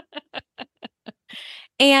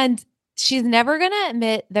 And she's never going to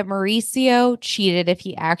admit that Mauricio cheated if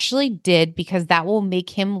he actually did, because that will make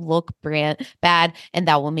him look bad, and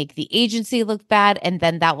that will make the agency look bad, and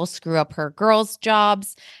then that will screw up her girls'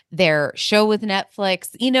 jobs, their show with Netflix.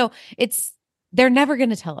 They're never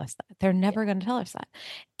going to tell us that. They're never going to tell us that.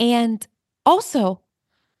 And also,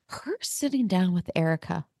 her sitting down with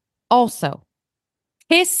Erica also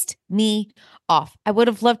pissed me off. I would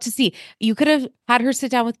have loved to see. You could have had her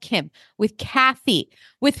sit down with Kim, with Kathy,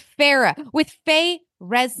 with Farrah, with Faye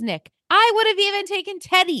Resnick. I would have even taken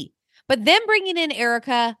Teddy. But them bringing in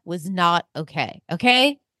Erica was not okay.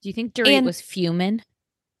 Okay? Do you think Dorit was fuming?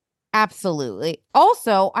 Absolutely.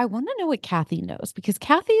 Also, I want to know what Kathy knows, because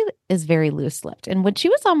Kathy is very loose-lipped. And when she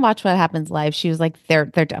was on Watch What Happens Live, she was like, they're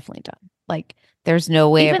definitely done. Like, there's no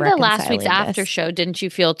way even of the last week's reconciling after this. show, didn't you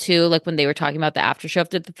feel too, like when they were talking about the after show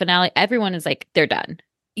after the finale, everyone is like, they're done.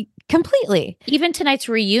 Completely. Even tonight's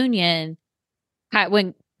reunion,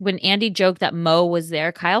 when Andy joked that Mo was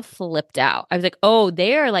there, Kyle flipped out. I was like, oh,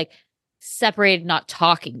 they are like separated, not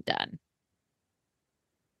talking, done.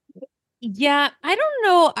 Yeah, I don't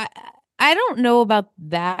know. I don't know about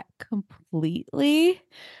that completely.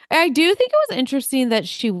 I do think it was interesting that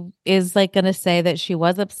she is like going to say that she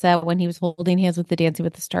was upset when he was holding hands with the Dancing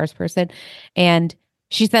with the Stars person. And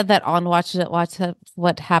she said that on Watch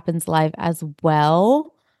What Happens Live as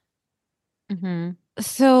well. Mm-hmm.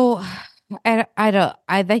 So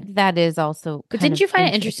I think that is also But kind didn't of you find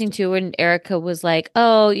it interesting too when Erica was like,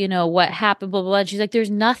 "Oh, what happened?" Blah blah blah. And she's like,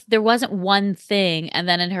 there wasn't one thing." And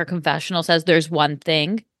then in her confessional says, "There's one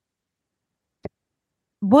thing."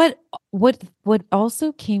 What what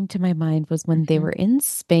also came to my mind was when they were in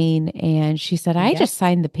Spain and she said, I Yep. just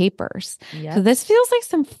signed the papers. So Yep. this feels like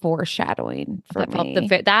some foreshadowing for That felt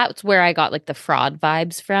me. that's where I got like the fraud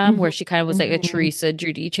vibes from, where she kind of was like a Mhm. Teresa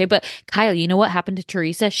Giudice. But Kyle, you know what happened to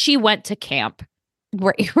Teresa? She went to camp.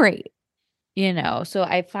 Right. So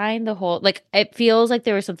I find the whole, like, it feels like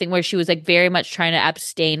there was something where she was like very much trying to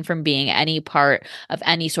abstain from being any part of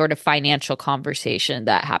any sort of financial conversation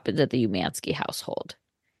that happens at the Umansky household.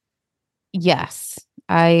 Yes,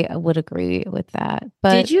 I would agree with that.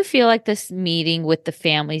 But Did you feel like this meeting with the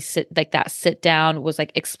family sit down was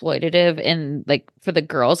like exploitative and like for the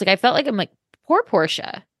girls? Like I felt like I'm like, poor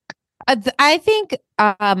Portia. I think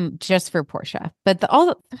just for Portia, but all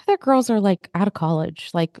the other girls are like out of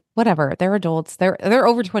college, like whatever. They're adults. They're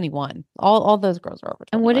over 21. All those girls are over 21.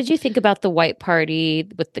 And what did you think about the white party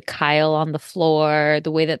with the Kyle on the floor, the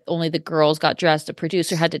way that only the girls got dressed? The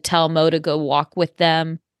producer had to tell Mo to go walk with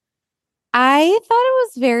them. I thought it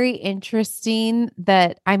was very interesting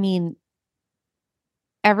that, I mean,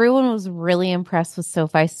 everyone was really impressed with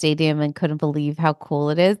SoFi Stadium and couldn't believe how cool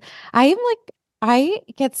it is. I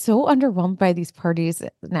get so underwhelmed by these parties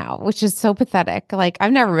now, which is so pathetic. Like,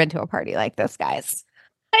 I've never been to a party like this, guys.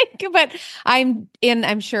 But I'm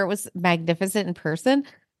sure it was magnificent in person,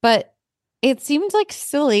 but it seemed like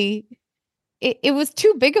silly. It was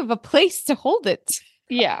too big of a place to hold it.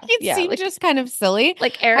 Yeah. It seemed just kind of silly.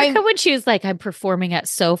 Like Erica, when she was like, I'm performing at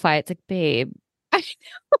SoFi, it's like, babe. I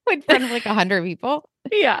know, in front of like 100 people.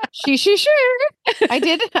 Yeah. She sure. I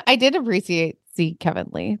did appreciate Kevin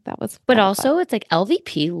Lee. That was But also fun. It's like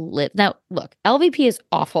LVP now look, LVP is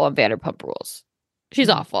awful on Vanderpump Rules. She's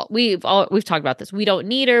awful. We've talked about this. We don't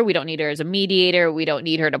need her. We don't need her as a mediator. We don't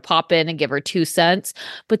need her to pop in and give her 2 cents.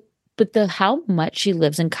 But the how much she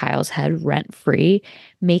lives in Kyle's head rent free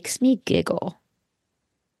makes me giggle.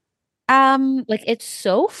 Like it's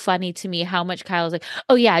so funny to me how much Kyle's like,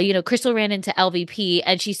 oh yeah, Crystal ran into LVP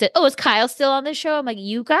and she said, oh, is Kyle still on the show? I'm like,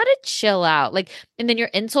 you gotta chill out. Like, and then you're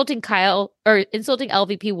insulting Kyle or insulting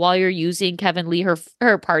LVP while you're using Kevin Lee,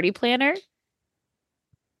 her party planner.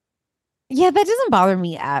 Yeah, that doesn't bother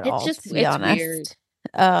me at all. It's to be honest.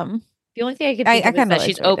 Weird. The only thing I can think of is that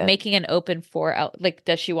she's making an open for, like,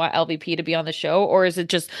 does she want LVP to be on the show? Or is it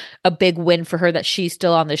just a big win for her that she's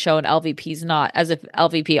still on the show and LVP's not? As if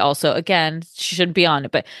LVP also, again, she shouldn't be on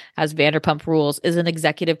it, but has Vanderpump Rules, is an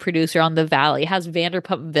executive producer on The Valley, has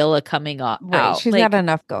Vanderpump Villa coming up. Right, she's got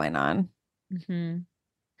enough going on. Mm-hmm.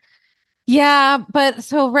 Yeah, but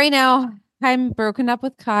so right now, I'm broken up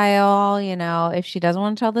with Kyle. If she doesn't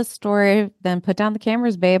want to tell this story, then put down the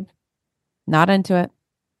cameras, babe. Not into it.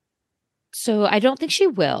 So I don't think she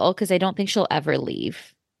will, because I don't think she'll ever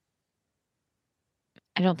leave.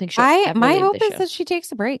 I don't think she'll ever my leave hope the is show. that she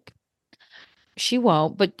takes a break. She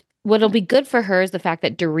won't, but what'll be good for her is the fact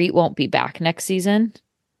that Dorit won't be back next season.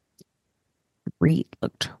 Dorit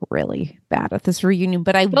looked really bad at this reunion,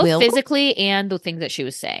 but Both physically and the things that she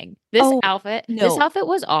was saying. This outfit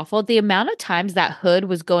was awful. The amount of times that hood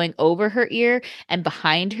was going over her ear and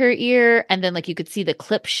behind her ear, and then like you could see the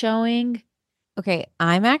clip showing. Okay,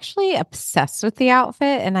 I'm actually obsessed with the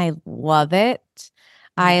outfit and I love it.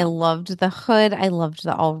 Yeah. I loved the hood. I loved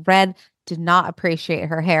the all red. Did not appreciate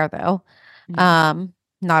her hair though.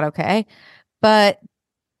 Not okay. But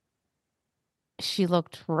she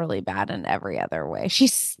looked really bad in every other way. She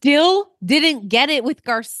still didn't get it with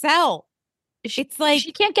Garcelle. It's like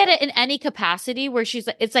she can't get it in any capacity where she's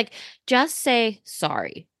like, it's like, just say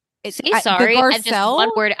sorry. Say sorry and just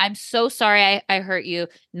one word. I'm so sorry I hurt you.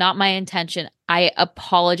 Not my intention. I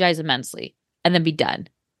apologize immensely. And then be done.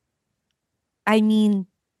 I mean,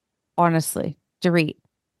 honestly, Dorit,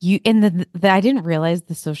 I didn't realize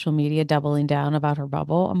the social media doubling down about her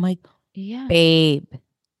bubble. I'm like, yeah, babe.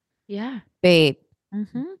 Yeah. Babe.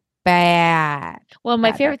 Mm-hmm. Bad. Well,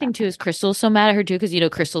 my favorite thing too is Crystal's so mad at her too, because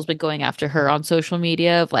Crystal's been going after her on social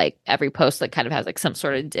media of like every post that kind of has like some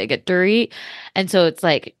sort of dig at Dorit. And so it's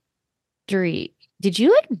like, Dorit, did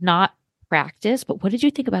you like not practice? But what did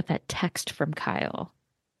you think about that text from Kyle?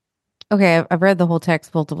 Okay, I've read the whole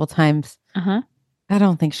text multiple times. Uh-huh. I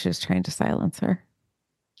don't think she was trying to silence her.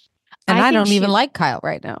 And I don't even like Kyle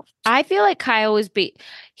right now. I feel like Kyle was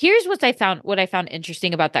here's what I found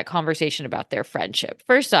interesting about that conversation about their friendship.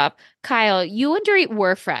 First off, Kyle, you and Dorit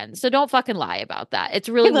were friends, so don't fucking lie about that. It's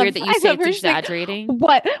really weird that you say it's exaggerating.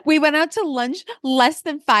 What? We went out to lunch less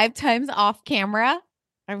than 5 times off camera.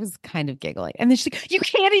 I was kind of giggling. And then she's like, you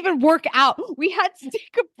can't even work out. We had to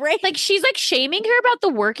take a break. Like, she's like shaming her about the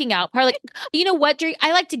working out part. Like, you know what, Drake?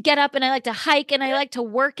 I like to get up and I like to hike and I like to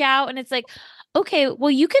work out. And it's like, okay,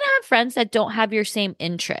 well, you can have friends that don't have your same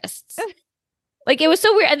interests. Like, it was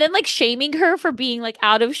so weird. And then like shaming her for being like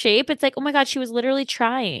out of shape. It's like, oh my God, she was literally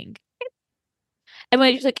trying. And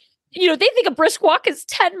when she's like, you know, they think a brisk walk is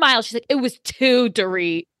 10 miles. She's like, it was 2,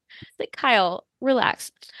 Dorit. It's like, Kyle,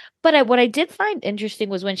 relax. But what I did find interesting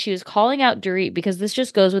was when she was calling out Dorit, because this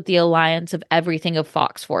just goes with the alliance of everything of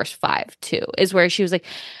Fox Force 5 too, is where she was like,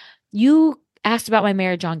 you asked about my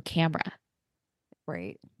marriage on camera.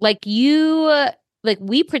 Right. Like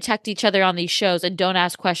we protect each other on these shows and don't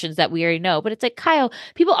ask questions that we already know. But it's like, Kyle,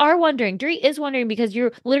 people are wondering. Dorit is wondering because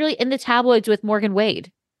you're literally in the tabloids with Morgan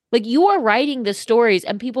Wade. Like, you are writing the stories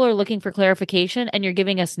and people are looking for clarification and you're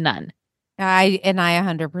giving us none. I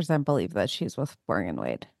 100% believe that she's with Morgan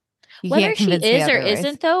Wade. Whether she is or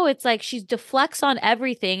isn't, though, it's like she deflects on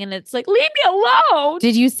everything, and it's like, leave me alone.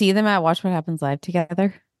 Did you see them at Watch What Happens Live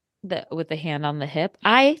together? With the hand on the hip.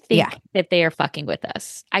 I think that they are fucking with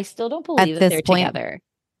us. I still don't believe that they're together.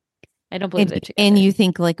 I don't believe they're together. And you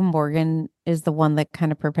think like Morgan is the one that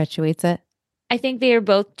kind of perpetuates it? I think they are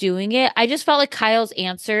both doing it. I just felt like Kyle's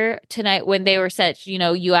answer tonight when they were said, you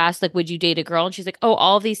know, you asked like, would you date a girl? And she's like, oh,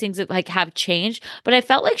 all of these things that like have changed. But I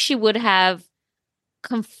felt like she would have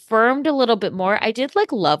confirmed a little bit more. I did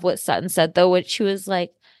like love what Sutton said though, which she was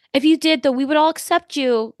like, if you did though, we would all accept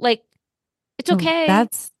you. Like, it's okay.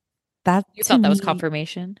 That you felt that was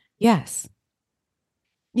confirmation. Yes.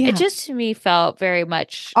 Yeah. It just to me felt very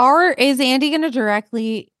much. Is Andy going to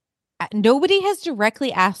directly? Nobody has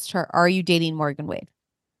directly asked her, "Are you dating Morgan Wade?"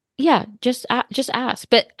 Yeah, just ask.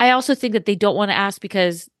 But I also think that they don't want to ask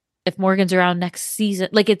because if Morgan's around next season,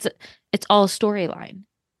 like it's all storyline.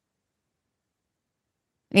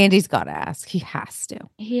 Andy's got to ask. He has to.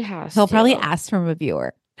 He'll probably ask from a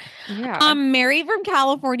viewer. Yeah. Mary from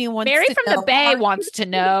California wants Mary to from know, the Bay wants to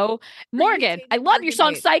know. Morgan, I love your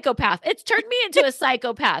song Psychopath. It's turned me into a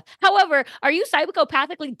psychopath. However, are you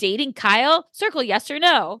psychopathically dating Kyle? Circle yes or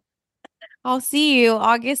no. I'll see you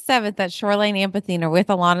August 7th at Shoreline Amphitheater with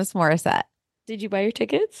Alanis Morissette. Did you buy your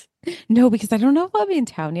tickets? No, because I don't know if I'll be in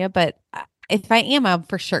town yet, but if I am, I'm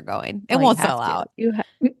for sure going. It won't sell out.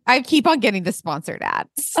 I keep on getting the sponsored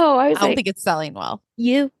ads. Oh, I don't think it's selling well.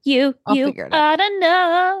 I'll figure it out. I don't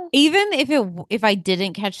know. Even if I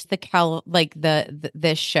didn't catch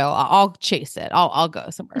this show, I'll chase it. I'll go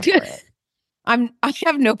somewhere for it. I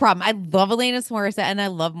have no problem. I love Alanis Morissette and I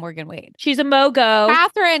love Morgan Wade. She's a mogo.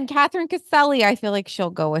 Catherine Caselli. I feel like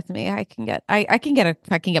she'll go with me. I can get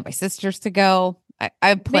my sisters to go. I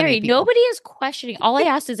have plenty. Mary, nobody is questioning. All I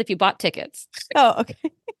asked is if you bought tickets. Oh,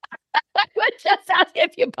 okay. I would just ask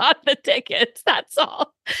if you bought the tickets. That's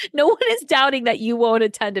all. No one is doubting that you won't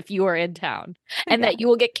attend if you are in town and that you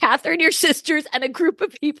will get Catherine, your sisters, and a group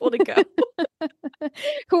of people to go.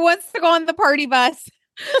 Who wants to go on the party bus?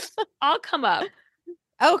 I'll come up.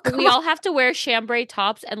 Oh, we all have to wear chambray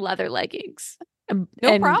tops and leather leggings.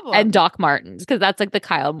 No problem. And Doc Martens, because that's like the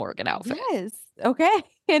Kyle Morgan outfit. Yes. Okay.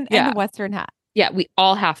 And the Western hat. Yeah, we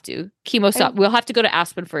all have to. We'll have to go to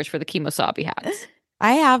Aspen first for the Kemosabe hats.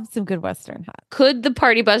 I have some good Western hats. Could the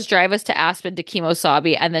party bus drive us to Aspen to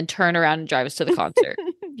Kemosabe and then turn around and drive us to the concert?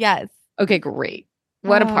 Yes. Okay, great.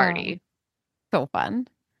 What a party. So fun.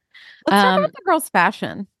 Let's talk about the girls'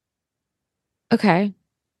 fashion. Okay.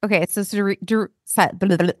 So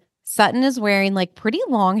Sutton is wearing like pretty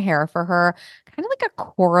long hair for her, kind of like a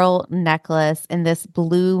coral necklace and this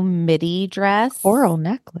blue midi dress. Coral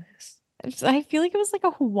necklace. I feel like it was like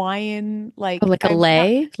a Hawaiian, like a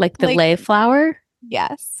lei, like the lei flower.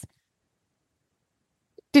 Yes.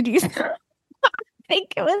 Did you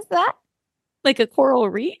think it was that? Like a coral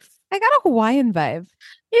reef? I got a Hawaiian vibe.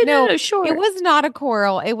 Yeah, no, sure. It was not a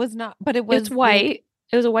coral. It was not, but it was. It's white.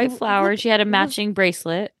 It was a white flower. She had a matching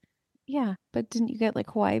bracelet. Yeah, but didn't you get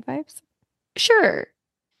like Hawaii vibes? Sure.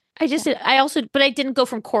 I didn't go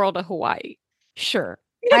from coral to Hawaii. Sure.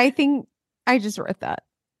 I think I just wrote that.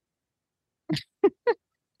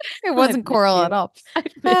 It wasn't coral at all.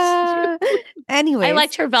 Anyway, I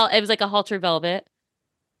liked her velvet. It was like a halter velvet.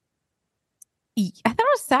 I thought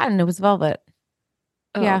it was satin. It was velvet.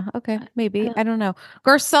 Oh. Yeah. Okay. Maybe. I don't know.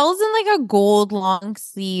 Garcelle's in like a gold long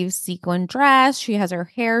sleeve sequin dress. She has her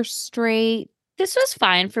hair straight. This was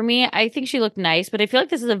fine for me. I think she looked nice, but I feel like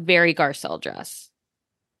this is a very Garcelle dress.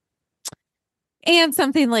 And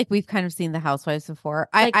something like we've kind of seen the Housewives before.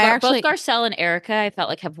 Like both Garcelle and Erica, I felt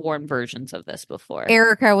like have worn versions of this before.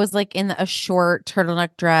 Erica was like in a short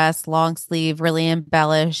turtleneck dress, long sleeve, really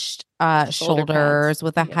embellished shoulders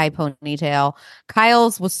with a high ponytail.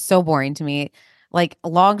 Kyle's was so boring to me. like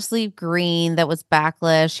long sleeve green that was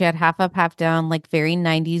backless. She had half up, half down, like very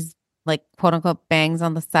 90s, like quote unquote bangs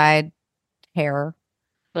on the side hair.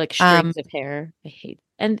 Like strings of hair. I hate.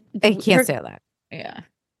 And I can't say that. Yeah.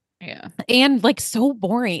 Yeah. And like so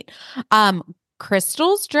boring.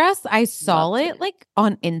 Crystal's dress, I saw it like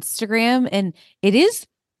on Instagram and it is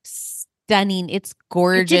stunning. It's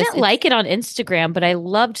gorgeous. I didn't like it on Instagram, but I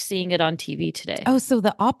loved seeing it on TV today. Oh, so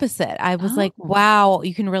the opposite. I was like, wow,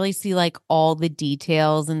 you can really see like all the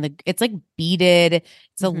details and it's like beaded.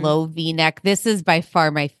 It's a low V-neck. This is by far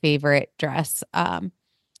my favorite dress. I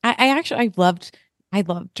loved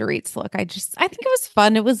Dorit's look. I think it was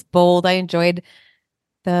fun. It was bold. I enjoyed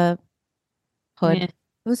the hood. Yeah.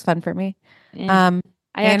 It was fun for me. Yeah.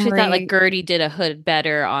 I actually thought like Gertie did a hood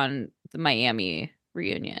better on the Miami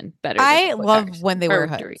reunion. Better. I love when they wear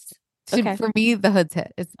hoods. Okay. For me, the hood's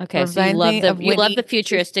hit. Okay, so you love the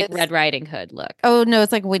futuristic Red Riding Hood look. Oh no,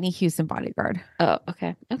 it's like Whitney Houston bodyguard. Oh,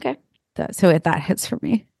 okay. So that hits for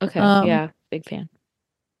me. Okay, yeah, big fan.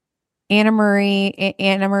 Anna Marie.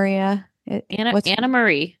 Anna Marie.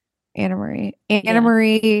 I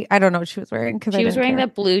don't know what she was wearing because she was wearing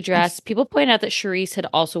that blue dress. People point out that Charisse had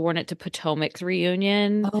also worn it to Potomac's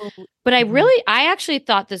reunion. But I actually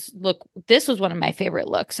thought this was one of my favorite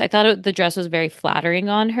looks. I thought the dress was very flattering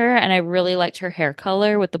on her, and I really liked her hair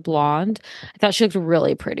color with the blonde. I thought she looked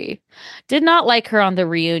really pretty. Did not like her on the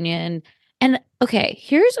reunion. And okay,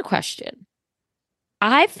 here's a question.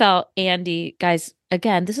 I felt Andy, guys,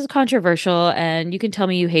 again, this is controversial and you can tell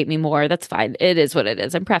me you hate me more. That's fine. It is what it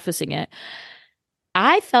is. I'm prefacing it.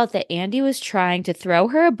 I felt that Andy was trying to throw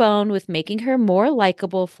her a bone with making her more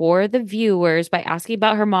likable for the viewers by asking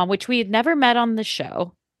about her mom, which we had never met on the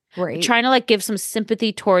show. Right. Trying to like give some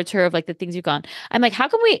sympathy towards her of like the things you've gone. I'm like, how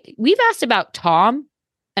come we've asked about Tom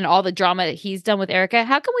and all the drama that he's done with Erica.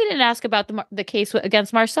 How come we didn't ask about the case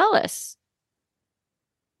against Marcellus?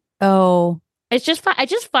 Oh, it's just I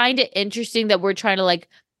just find it interesting that we're trying to like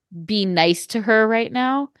be nice to her right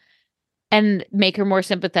now and make her more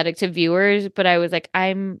sympathetic to viewers. But I was like,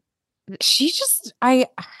 I don't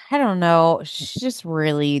know. She just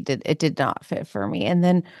really did not fit for me. And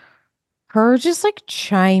then her just like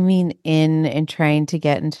chiming in and trying to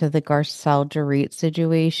get into the Garcelle Dorit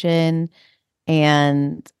situation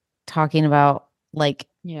and talking about like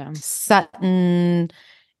Sutton,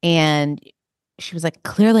 and she was like,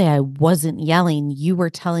 clearly I wasn't yelling. You were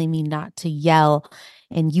telling me not to yell,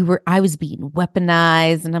 and I was being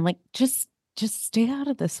weaponized. And I'm like, just stay out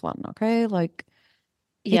of this one, okay? Like,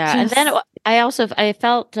 and then I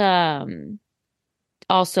felt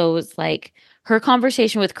also was like her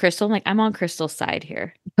conversation with Crystal. I'm like, I'm on Crystal's side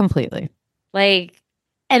here completely. Like,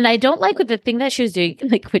 and I don't like with the thing that she was doing,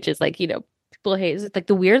 like, which is like, people hate is like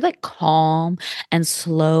the weird, like calm and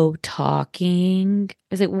slow talking. I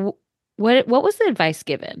was like, what was the advice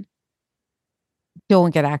given?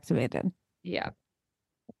 Don't get activated. Yeah.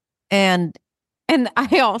 And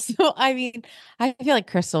I also, I mean, I feel like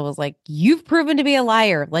Crystal was like, you've proven to be a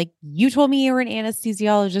liar. Like, you told me you were an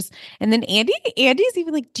anesthesiologist. And then Andy's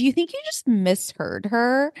even like, do you think you just misheard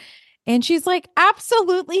her? And she's like,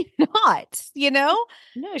 absolutely not, No,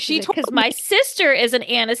 she told because my sister is an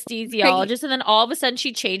anesthesiologist. Right. And then all of a sudden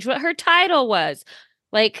she changed what her title was.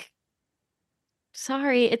 Like,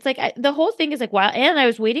 sorry. It's like the whole thing is like, wow. And I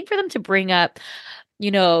was waiting for them to bring up,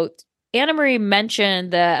 Anna Marie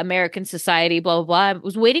mentioned the American Society, blah, blah, blah. I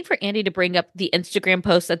was waiting for Andy to bring up the Instagram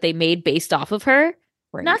post that they made based off of her.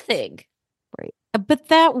 Right. Nothing. Right. But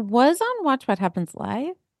that was on Watch What Happens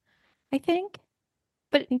Live, I think.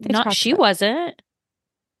 But she wasn't.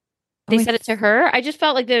 They said it to her. I just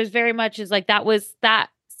felt like there was very much that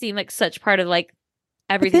seemed like such part of like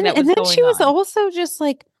everything that was going on. And then she was also just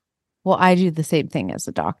like, well, I do the same thing as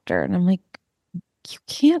a doctor. And I'm like, you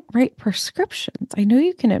can't write prescriptions. I know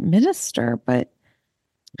you can administer, but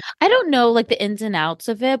I don't know like the ins and outs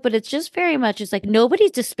of it, but it's just very much it's like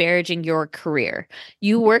nobody's disparaging your career.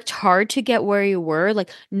 You worked hard to get where you were.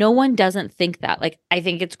 Like no one doesn't think that. Like I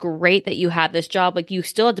think it's great that you had this job. Like you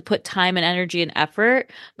still had to put time and energy and effort,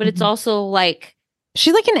 but it's also like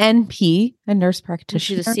she's like an NP, a nurse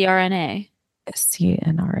practitioner. She's a CRNA.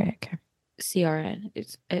 CNRA. Okay. CRN.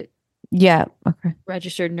 It's yeah. Okay.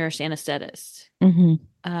 Registered nurse anesthetist.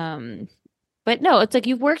 Mm-hmm. But no, it's like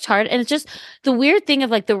you've worked hard, and it's just the weird thing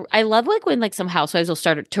of like I love like when like some housewives will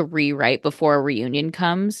start to rewrite before a reunion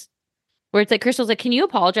comes, where it's like Crystal's like, can you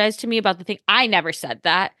apologize to me about the thing? I never said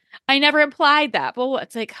that. I never implied that. But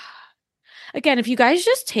it's like, again, if you guys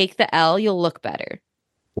just take the L, you'll look better.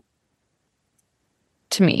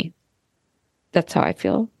 To me, that's how I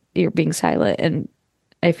feel. You're being silent, and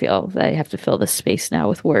I feel that I have to fill this space now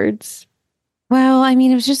with words. Well, I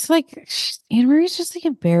mean, it was just like Anne Marie's just like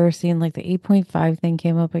embarrassing. Like the 8.5 thing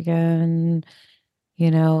came up again.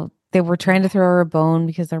 They were trying to throw her a bone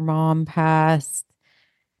because their mom passed.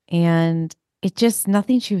 And it just,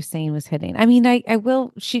 nothing she was saying was hitting. I mean,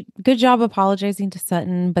 good job apologizing to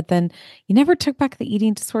Sutton, but then you never took back the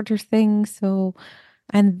eating disorder thing. So,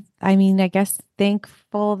 and I mean, I guess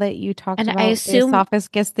thankful that you talked And about I the assume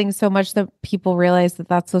esophagus thing so much that people realize that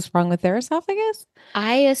that's what's wrong with their esophagus.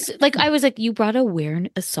 I was like, you brought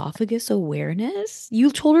esophagus awareness?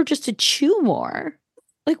 You told her just to chew more.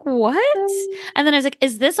 Like, what? And then I was like,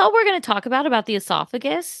 is this all we're going to talk about the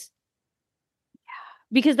esophagus?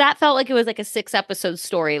 Because that felt like it was like a 6-episode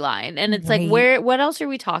storyline. And it's like, what else are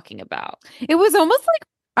we talking about? It was almost like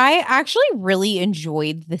I actually really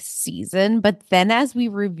enjoyed this season, but then as we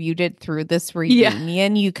reviewed it through this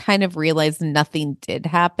reunion, you kind of realized nothing did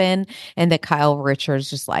happen and that Kyle Richards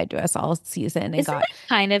just lied to us all season and Isn't that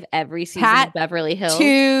kind of every season of Beverly Hills?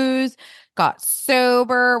 Tattoos, got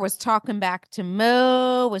sober, was talking back to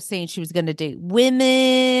Mo, was saying she was going to date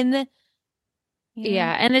women.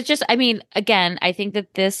 Yeah. And it's just, I mean, again, I think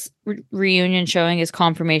that this reunion showing is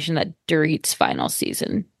confirmation that Dorit's final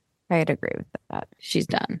season. I'd agree with that. She's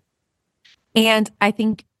done. And I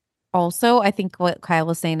think what Kyle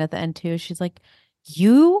was saying at the end too, she's like,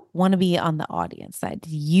 you want to be on the audience side.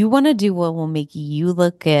 You want to do what will make you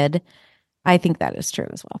look good. I think that is true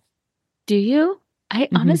as well. Do you? I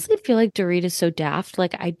honestly feel like Dorit is so daft.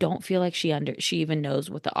 Like, I don't feel like she even knows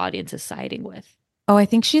what the audience is siding with. Oh, I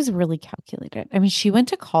think she's really calculated. I mean, she went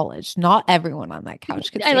to college. Not everyone on that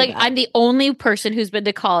couch could say that. I'm the only person who's been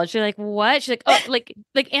to college. You're like, what? She's like, oh, like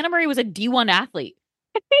Anna Marie was a D1 athlete.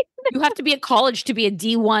 You have to be at college to be a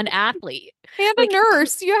D1 athlete. And a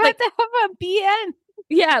nurse. You have to have a BN.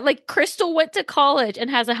 Yeah, like Crystal went to college and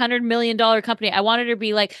has $100 million company. I wanted her to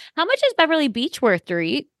be like, how much is Beverly Beach worth,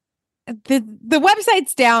 Dorit? The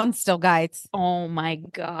website's down still, guys. Oh my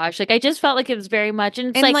gosh. Like, I just felt like it was very much.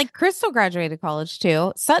 And it's like Crystal graduated college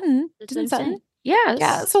too. Sutton. Didn't Sutton? Yes.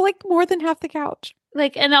 Yeah. So like more than half the couch.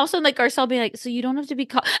 Like, and also like Garcelle being like, so you don't have to be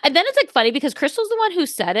and then it's like funny because Crystal's the one who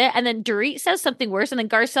said it. And then Dorit says something worse. And then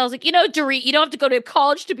Garcelle's like, Dorit, you don't have to go to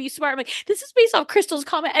college to be smart. I'm like, this is based off Crystal's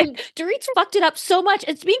comment. And Dorit's fucked it up so much.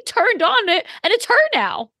 It's being turned on it. And it's her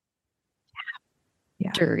now.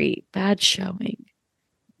 Yeah. Dorit, bad showing.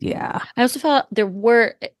 Yeah. I also felt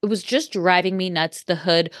it was just driving me nuts. The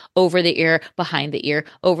hood over the ear, behind the ear,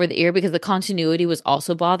 over the ear, because the continuity was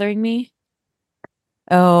also bothering me.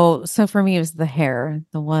 Oh, so for me, it was the hair,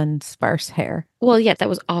 the one sparse hair. Well, yeah, that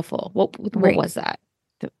was awful. What was that?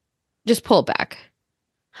 Just pull it back.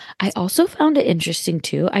 I also found it interesting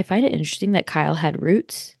too. I find it interesting that Kyle had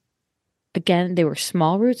roots. Again, they were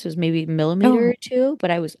small roots. It was maybe a millimeter or two, but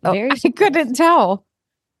I was very surprised. I couldn't tell.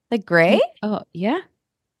 Like gray? Oh, yeah.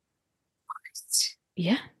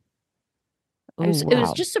 Yeah. Ooh, it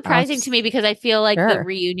was just surprising to me because I feel like the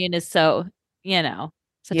reunion is so,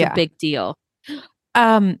 such a big deal.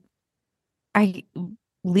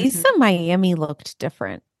 Lisa Miami looked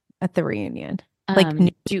different at the reunion. Like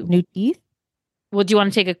new teeth. Well, do you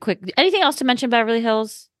want to take anything else to mention Beverly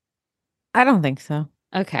Hills? I don't think so.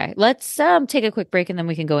 Okay. Let's take a quick break and then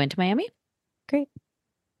we can go into Miami. Great.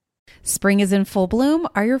 Spring is in full bloom.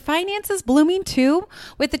 Are your finances blooming too?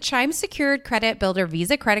 With the Chime Secured Credit Builder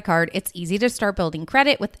Visa Credit Card, it's easy to start building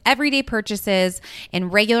credit with everyday purchases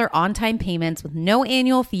and regular on-time payments with no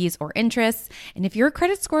annual fees or interest. And if your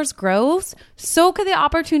credit scores grows, so could the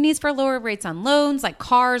opportunities for lower rates on loans like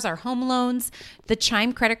cars or home loans. The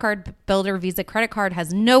Chime Credit Card Builder Visa Credit Card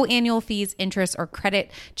has no annual fees, interest, or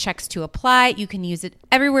credit checks to apply. You can use it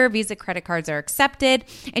everywhere Visa credit cards are accepted,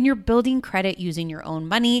 and you're building credit using your own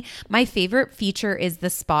money. My favorite feature is the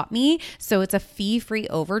Spot Me. So it's a fee-free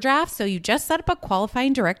overdraft. So you just set up a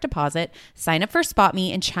qualifying direct deposit, sign up for Spot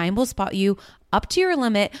Me, and Chime will spot you up to your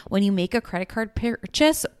limit when you make a credit card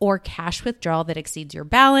purchase or cash withdrawal that exceeds your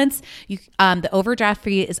balance. The overdraft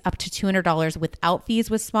fee is up to $200 without fees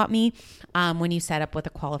with SpotMe when you set up with a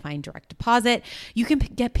qualifying direct deposit. You can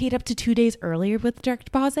get paid up to 2 days earlier with direct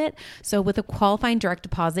deposit. So with a qualifying direct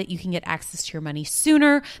deposit, you can get access to your money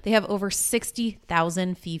sooner. They have over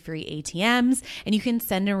 60,000 fee-free ATMs, and you can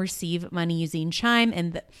send and receive money using Chime.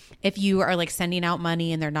 And if you are like sending out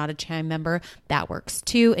money and they're not a Chime member, that works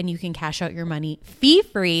too. And you can cash out your money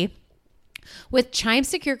fee-free With Chime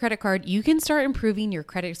Secure Credit Card, you can start improving your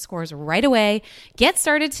credit scores right away. Get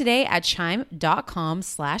started today at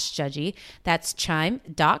chime.com/judgy. That's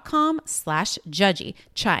chime.com/judgy.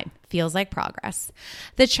 Chime feels like progress.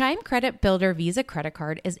 The Chime Credit Builder Visa Credit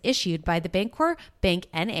Card is issued by the Bancorp Bank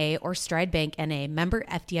N.A. or Stride Bank N.A. member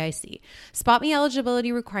FDIC. Spot me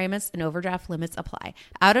eligibility requirements and overdraft limits apply.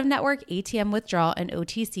 Out-of-network ATM withdrawal and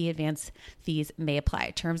OTC advance fees may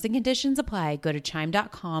apply. Terms and conditions apply. Go to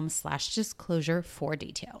chime.com/disclosure for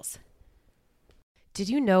details. Did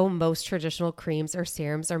you know most traditional creams or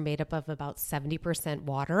serums are made up of about 70%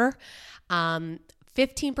 water?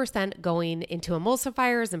 15% going into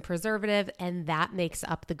emulsifiers and preservative, and that makes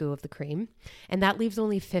up the goo of the cream. And that leaves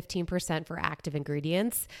only 15% for active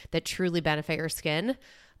ingredients that truly benefit your skin.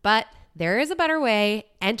 But there is a better way.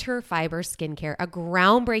 Enter Fiber Skincare, a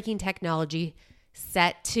groundbreaking technology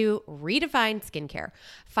set to redefine skincare.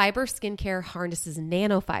 Fiber Skincare harnesses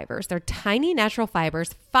nanofibers. They're tiny natural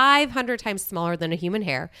fibers, 500 times smaller than a human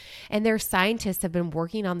hair. And their scientists have been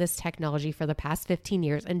working on this technology for the past 15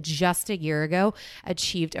 years and just a year ago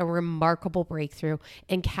achieved a remarkable breakthrough,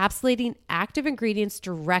 encapsulating active ingredients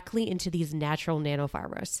directly into these natural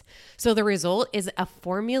nanofibers. So the result is a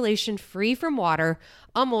formulation free from water,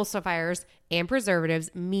 emulsifiers, and preservatives,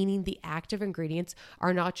 meaning the active ingredients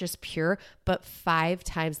are not just pure, but 5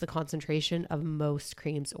 times the concentration of most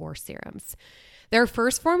creams or serums. Their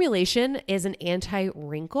first formulation is an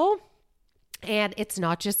anti-wrinkle, and it's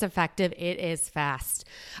not just effective, it is fast.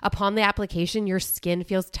 Upon the application, your skin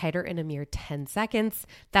feels tighter in a mere 10 seconds.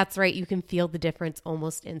 That's right, you can feel the difference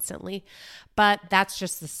almost instantly, but that's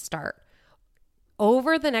just the start.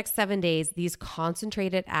 Over the next 7 days, these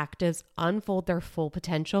concentrated actives unfold their full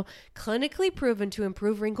potential, clinically proven to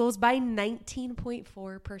improve wrinkles by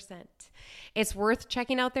 19.4%. It's worth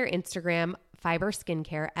checking out their Instagram, Fiber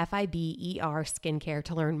Skincare, Fiber Skincare,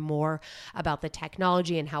 to learn more about the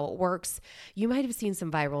technology and how it works. You might have seen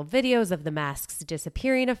some viral videos of the mask's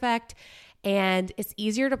disappearing effect, and it's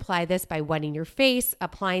easier to apply this by wetting your face,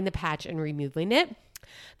 applying the patch, and removing it.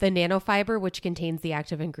 The nanofiber, which contains the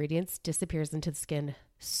active ingredients, disappears into the skin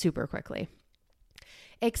super quickly.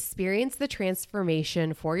 Experience the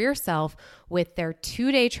transformation for yourself with their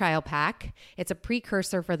 2-day trial pack. It's a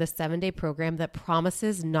precursor for the 7-day program that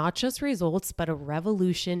promises not just results, but a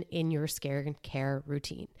revolution in your skincare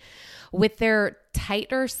routine. With their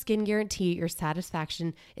tighter skin guarantee, your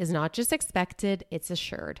satisfaction is not just expected, it's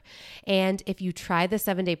assured. And if you try the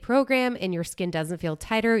 7-day program and your skin doesn't feel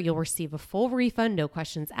tighter, you'll receive a full refund, no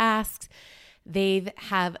questions asked. They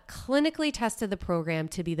have clinically tested the program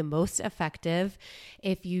to be the most effective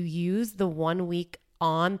if you use the 1 week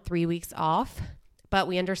on, 3 weeks off. But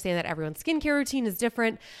we understand that everyone's skincare routine is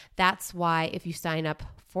different. That's why if you sign up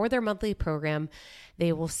for their monthly program,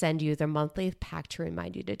 they will send you their monthly pack to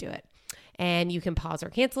remind you to do it. And you can pause or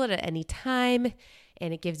cancel it at any time,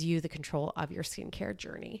 and it gives you the control of your skincare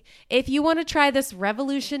journey. If you want to try this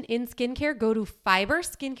revolution in skincare, go to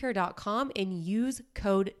fiberskincare.com and use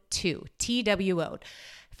code 2, TWO,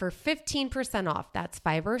 for 15% off. That's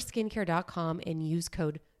fiberskincare.com and use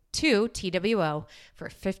code 2, TWO, for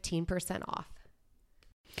 15% off.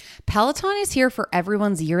 Peloton is here for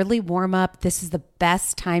everyone's yearly warm-up. This is the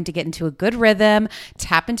best time to get into a good rhythm,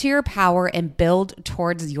 tap into your power, and build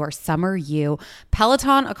towards your summer you.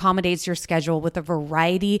 Peloton accommodates your schedule with a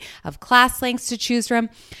variety of class lengths to choose from.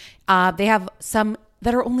 They have some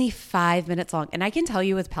that are only 5 minutes long. And I can tell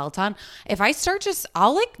you with Peloton, if I start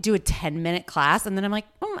I'll do a 10-minute class and then I'm like,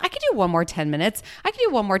 I could do one more 10 minutes. I could do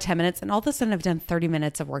one more 10 minutes. And all of a sudden I've done 30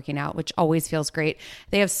 minutes of working out, which always feels great.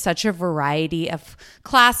 They have such a variety of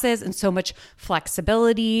classes and so much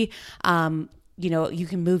flexibility. You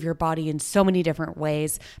can move your body in so many different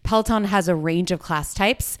ways. Peloton has a range of class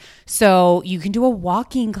types. So you can do a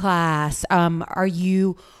walking class. Are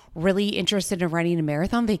you really interested in running a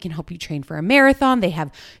marathon? They can help you train for a marathon. They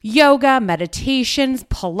have yoga, meditations,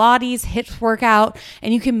 Pilates, HIIT workout,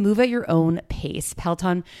 and you can move at your own pace.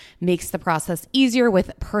 Peloton makes the process easier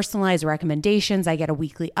with personalized recommendations. I get a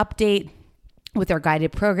weekly update with their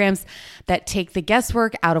guided programs that take the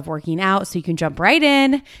guesswork out of working out so you can jump right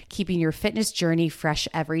in, keeping your fitness journey fresh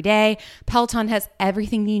every day. Peloton has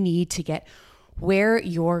everything you need to get where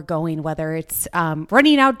you're going, whether it's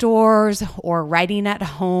running outdoors or riding at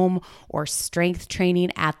home or strength training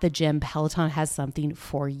at the gym. Peloton has something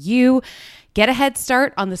for you. Get a head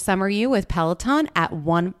start on the summer you with Peloton at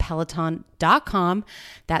onepeloton.com.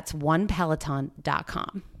 That's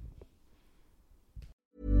onepeloton.com.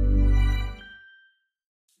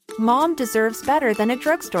 Mom deserves better than a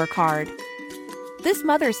drugstore card. This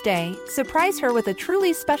Mother's Day, surprise her with a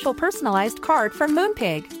truly special personalized card from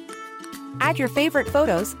Moonpig. Add your favorite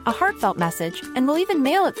photos, a heartfelt message, and we'll even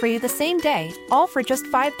mail it for you the same day, all for just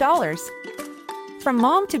 $5. From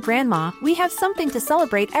mom to grandma, we have something to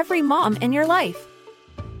celebrate every mom in your life.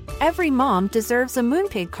 Every mom deserves a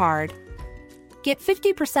Moonpig card. Get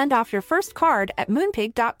 50% off your first card at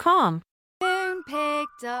moonpig.com.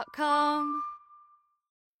 Moonpig.com.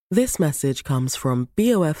 This message comes from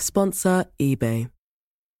BOF sponsor eBay.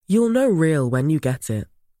 You'll know real when you get it.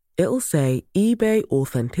 It'll say eBay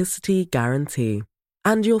Authenticity Guarantee.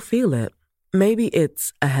 And you'll feel it. Maybe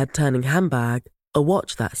it's a head-turning handbag, a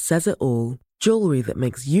watch that says it all, jewelry that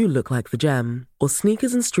makes you look like the gem, or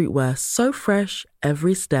sneakers and streetwear so fresh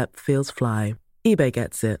every step feels fly. eBay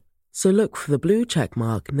gets it. So look for the blue check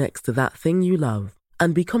mark next to that thing you love.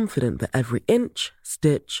 And be confident that every inch,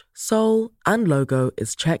 stitch, sole, and logo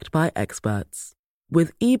is checked by experts.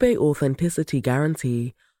 With eBay Authenticity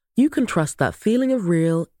Guarantee, you can trust that feeling of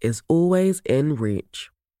real is always in reach.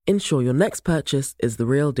 Ensure your next purchase is the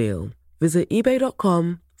real deal. Visit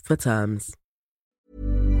ebay.com for terms.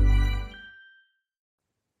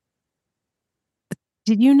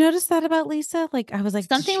 Did you notice that about Lisa? Like, I was like,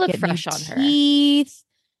 Something looked fresh on her. Teeth.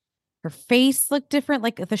 Her face looked different.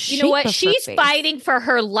 Like the shape. You know what? Of She's her face. fighting for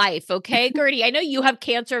her life. Okay, Gertie. I know you have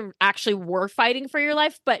cancer. Actually, were fighting for your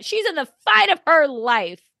life, but she's in the fight of her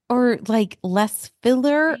life. Or like less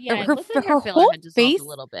filler. Yeah, her filler whole had dissolved face a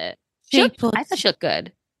little bit. I thought she looked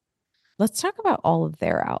good. Let's talk about all of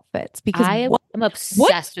their outfits because I'm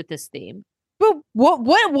obsessed with this theme. But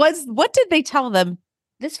what did they tell them?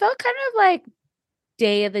 This felt kind of like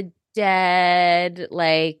Day of the Dead,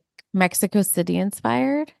 like Mexico City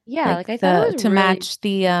inspired. Yeah, like I thought it was to really, match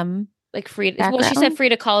the like Frida. background? Well, she said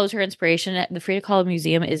Frida Kahlo was her inspiration. The Frida Kahlo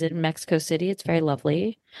Museum is in Mexico City. It's very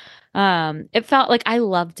lovely. It felt like I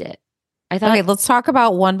loved it. I thought. Okay, let's talk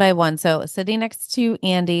about one by one. So sitting next to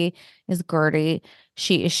Andy is Gertie.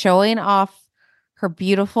 She is showing off her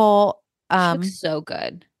beautiful. She looks so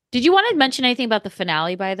good. Did you want to mention anything about the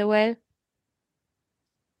finale, by the way?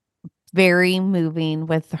 Very moving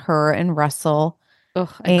with her and Russell.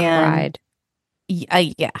 Oh, I cried.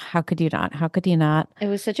 Yeah. How could you not? How could you not? It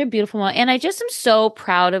was such a beautiful moment. And I just am so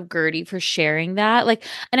proud of Gertie for sharing that. Like,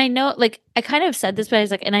 and I know, like, I kind of said this, but I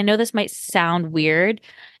was like, and I know this might sound weird.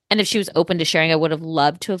 And if she was open to sharing, I would have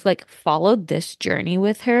loved to have like followed this journey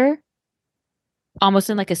with her. Almost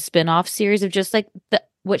in like a spin-off series of just like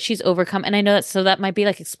what she's overcome. And I know that might be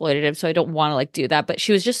like exploitative, so I don't want to like do that, but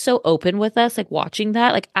she was just so open with us, like watching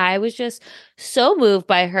that. Like I was just so moved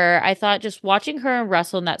by her. I thought just watching her and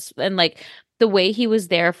Russell and like the way he was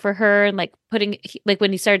there for her and like like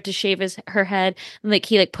when he started to shave her head and like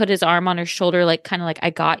he like put his arm on her shoulder, like kind of like, I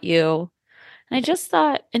got you. And I just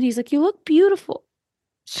thought, and he's like, you look beautiful.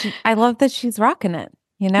 I love that she's rocking it.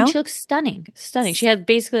 You know, and she looks stunning. She had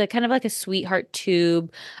basically like, kind of like a sweetheart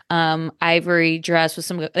tube, ivory dress with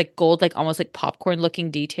some like gold, like almost like popcorn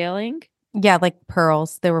looking detailing. Yeah, like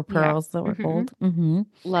pearls. There were pearls that were gold. Mm-hmm.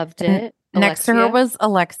 Loved it. Next to her was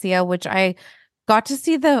Alexia, which I got to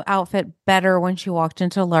see the outfit better when she walked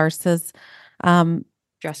into Lars's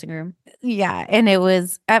dressing room. Yeah, and it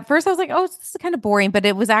was at first I was like, oh, this is kind of boring, but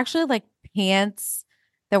it was actually like pants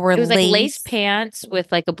that were like lace pants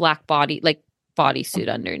with like a black bodysuit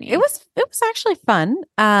underneath. It was actually fun.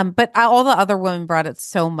 But all the other women brought it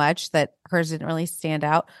so much that hers didn't really stand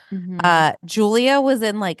out. Mm-hmm. Julia was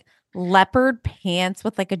in like leopard pants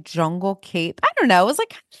with like a jungle cape. I don't know. It was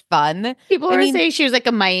like fun. People were saying she was like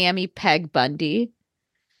a Miami Peg Bundy.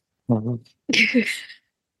 With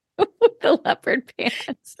the leopard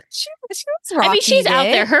pants. She was rocking. I mean, she's out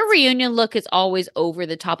there. Her reunion look is always over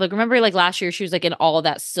the top. Like remember like last year she was like in all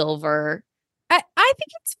that silver. I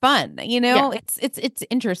think it's fun, you know. Yeah. It's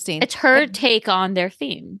interesting. It's her take on their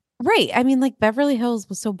theme, right? I mean, like Beverly Hills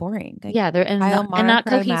was so boring. Like, yeah, they're not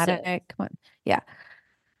cohesive. Come on, yeah.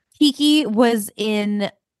 Kiki was in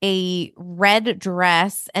a red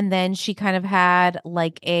dress, and then she kind of had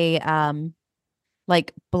like a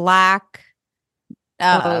like black,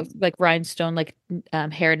 like rhinestone, like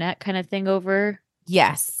hairnet kind of thing over.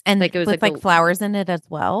 Yes, and like it was with like flowers in it as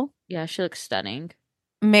well. Yeah, she looks stunning.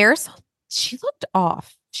 Marisol. She looked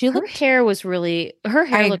off. Her hair looked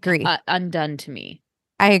undone to me.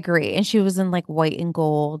 I agree. And she was in like white and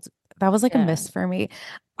gold. That was like a miss for me.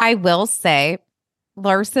 I will say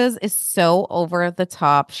Larsa's is so over the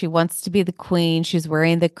top. She wants to be the queen. She's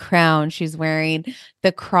wearing the crown. She's wearing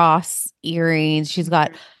the cross earrings. She's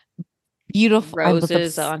got beautiful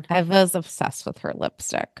roses on. I was obsessed with her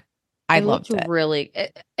lipstick. I loved it. Really,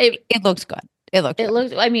 it looked good. It looked It good.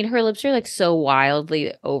 looked, I mean, her lips are like so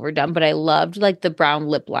wildly overdone, but I loved like the brown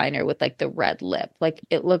lip liner with like the red lip. Like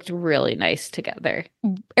it looked really nice together.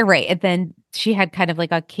 Right. And then she had kind of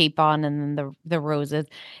like a cape on and then the roses.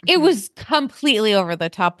 It Mhm. was completely over the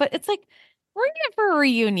top, but it's like, bring it for a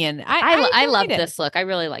reunion. I love enjoyed it. this look. I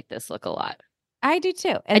really like this look a lot. I do too.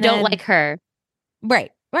 I And don't then- like her.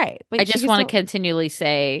 Right. But I she just can want to still- continually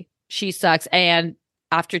say she sucks. And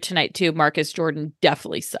after tonight too, Marcus Jordan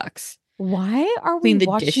definitely sucks. Why are we Clean the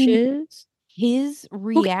watching dishes. his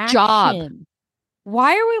Look, reaction? job.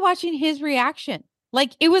 Why are we watching his reaction?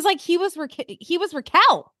 Like it was like he was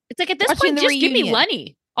Raquel. It's like at this Watching point, the just give me reunion.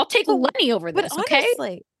 Lenny. I'll take Lenny over But this, okay?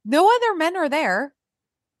 honestly, no other men are there.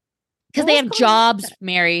 Because they have jobs,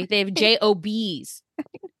 Mary. They have JOBs.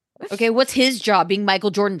 Okay, what's his job? Being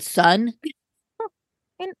Michael Jordan's son?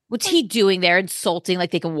 What's he doing there? Insulting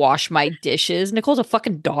like they can wash my dishes. Nicole's a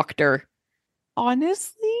fucking doctor.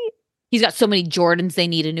 Honestly, He's got so many Jordans they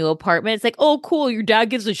need a new apartment. It's like, oh, cool. Your dad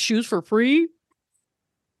gives us shoes for free?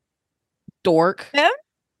 Dork.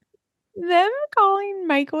 them calling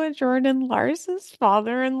Michael Jordan Lars's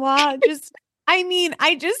father-in-law just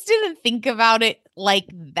I just didn't think about it like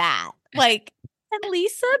that. Like, And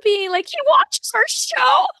Lisa being like, he watches our show.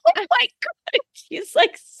 Oh my God. She's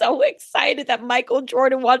like so excited that Michael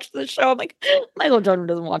Jordan watched the show. I'm like, Michael Jordan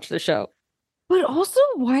doesn't watch the show. but also,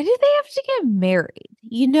 why do they have to get married?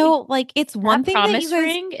 You know, like it's one thing that promise you guys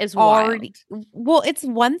ring is already. wild. Well, it's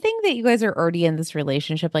one thing that you guys are already in this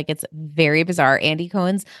relationship. Like it's very bizarre. Andy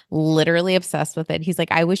Cohen's literally obsessed with it. He's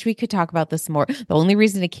like, I wish we could talk about this more. The only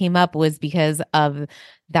reason it came up was because of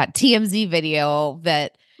that TMZ video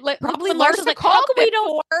that Like, probably when Lars Larsa was like, called how come we it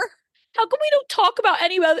don't for. how come we don't talk about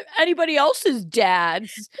anybody else's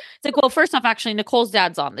dads? It's like, well, first off, actually, Nicole's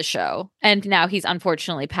dad's on the show, and now he's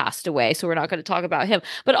unfortunately passed away, so we're not going to talk about him.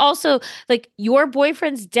 But also, like, your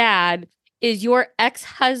boyfriend's dad is your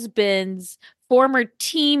ex-husband's former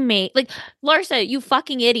teammate. Like, Larsa, you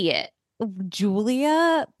fucking idiot.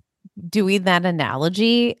 Julia doing that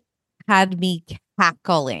analogy had me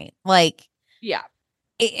cackling. Like, Yeah.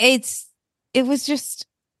 it was just,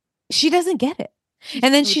 she doesn't get it.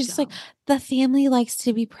 And then so she's just like, dumb. the family likes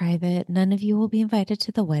to be private. None of you will be invited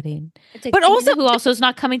to the wedding. It's like, but do you also- know who also is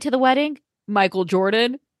not coming to the wedding? Michael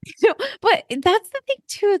Jordan. But that's the thing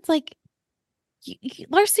too. It's like,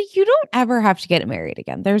 Larsa, you don't ever have to get married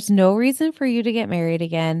again. There's no reason for you to get married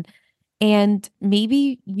again. And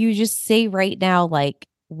maybe you just say right now, like,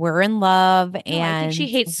 we're in love. No, And I think she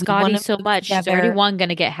hates we Scotty wanna so move much. She's already, together. one, going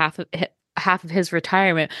to get half of his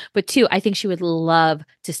retirement, but two, I think she would love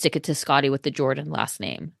to stick it to Scotty with the Jordan last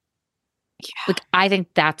name. Yeah. Like, I think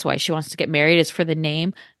that's why she wants to get married, is for the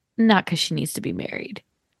name, not because she needs to be married.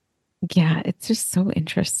 Yeah, it's just so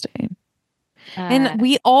interesting. Uh, And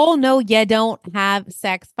we all know you don't have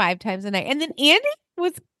sex 5 times a night. And then Andy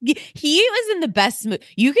he was in the best mood.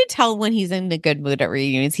 You could tell when he's in a good mood at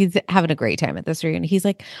reunions. He's having a great time at this reunion. He's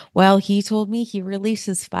like, well, he told me he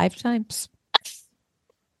releases 5 times.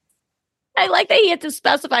 I like that he had to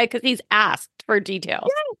specify because he's asked for details.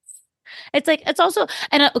 Yes. It's like, it's also,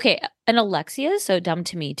 and okay, and Alexia is so dumb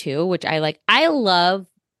to me too, which I like. I love,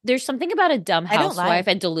 there's something about a dumb I don't lie. housewife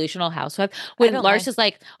and delusional housewife. When don't Lars lie. is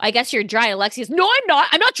like, I guess you're dry. Alexia's, no, I'm not.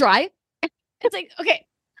 I'm not dry. It's like, okay,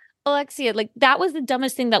 Alexia, like that was the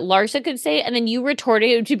dumbest thing that Larsa could say. And then you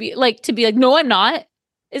retorted to be like, no, I'm not.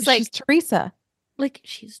 It's like, She's Teresa. like,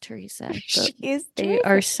 she's Teresa. She is They Teresa.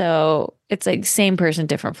 are so, it's like same person,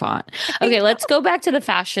 different font. Okay, let's go back to the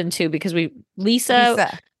fashion too, because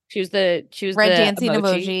Lisa. She was Red the dancing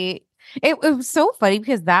emoji. It was so funny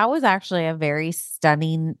because that was actually a very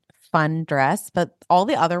stunning, fun dress, but all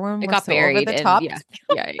the other ones It were got so buried. over the And top.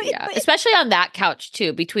 yeah. Especially on that couch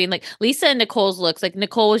too, between like Lisa and Nicole's looks. Like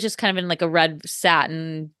Nicole was just kind of in like a red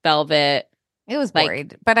satin velvet. It was Like-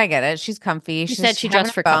 boring, but I get it. She's comfy. She She's said she having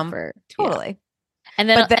dressed for a bum. comfort. Yeah. Totally. And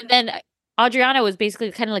then, But and then Adriana was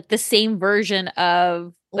basically kind of like the same version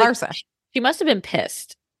of like, Larsa. She must have been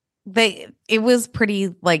pissed, It was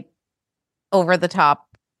pretty like over the top.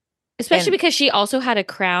 especially And- because she also had a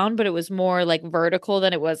crown, but it was more like vertical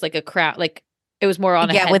than it was like a crown. Like it was more on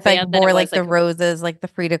a Yeah, with like headband than more it like was, the roses, like the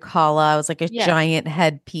Frida Kahlo. It was like a Yeah. giant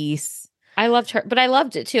headpiece. I loved her, but I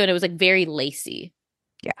loved it too. And it was like very lacy.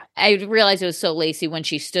 Yeah. I realized it was so lacy when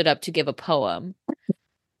she stood up to give a poem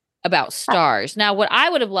about stars. Now, what I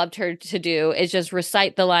would have loved her to do is just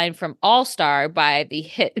recite the line from All Star by the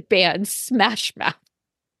hit band Smash Mouth.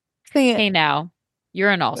 Hey, now,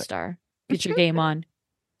 you're an all star. Get your game on.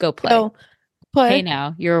 Go play. So, Hey,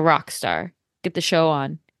 now, you're a rock star. Get the show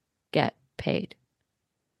on. Get paid.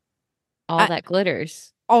 All that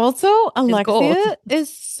glitters. Also, gold. Alexia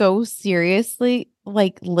is so seriously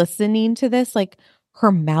like listening to this. Like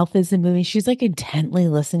her mouth isn't moving. She's like intently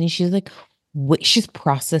listening. She's like, she's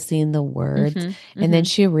processing the words. And then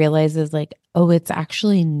she realizes like, oh, it's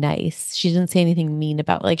actually nice. She didn't say anything mean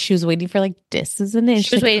about like she was waiting for like disses in it. And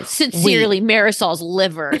She was like, waiting sincerely, Marisol's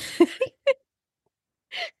liver.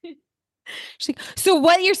 She's like, so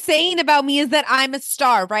what you're saying about me is that I'm a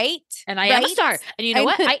star, right? And I am a star. And you know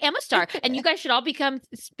what? I am a star. And you guys should all be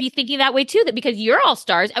thinking that way too, that because you're all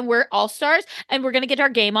stars and we're all stars and we're going to get our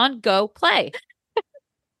game on, go play.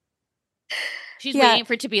 She's waiting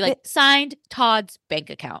for it to be like signed Todd's bank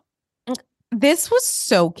account. This was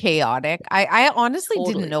so chaotic. I honestly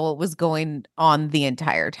didn't know what was going on the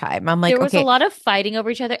entire time. I'm like, there was a lot of fighting over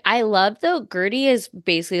each other. I love though. Gertie is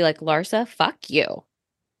basically like, Larsa, fuck you.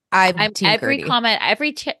 I'm every Gertie. Comment,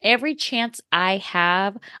 every chance I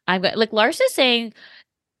have, I'm going like Larsa saying,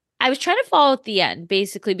 I was trying to follow at the end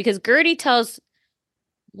basically because Gertie tells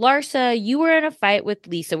Larsa, you were in a fight with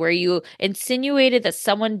Lisa where you insinuated that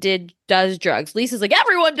someone does drugs. Lisa's like,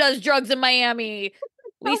 everyone does drugs in Miami.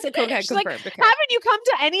 Lisa Cook had confirmed. Like, haven't you come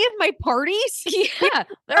to any of my parties? Yeah,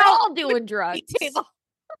 they're all doing drugs.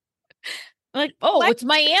 Like, oh, it's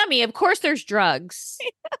Miami. Of course there's drugs.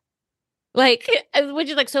 Like, which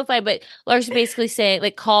is like so funny. But Larsa basically saying,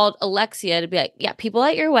 like, called Alexia to be like, yeah, people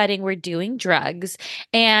at your wedding were doing drugs.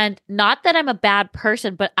 And not that I'm a bad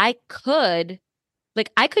person, but I could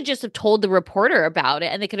just have told the reporter about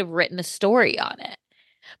it and they could have written a story on it.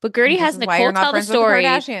 But Gertie has Nicole tell the story.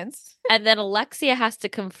 And then Alexia has to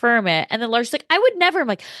confirm it. And then Larsa's like, I would never. I'm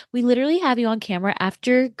like, we literally have you on camera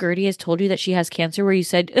after Gertie has told you that she has cancer where you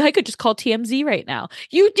said, I could just call TMZ right now.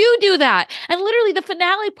 You do that. And literally the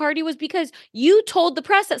finale party was because you told the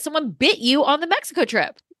press that someone bit you on the Mexico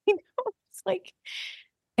trip. You know, it's like,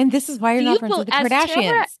 and this is why you're not friends with the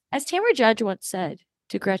Kardashians. As Tamara Judge once said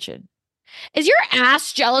to Gretchen, is your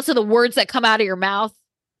ass jealous of the words that come out of your mouth?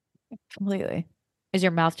 Completely. Is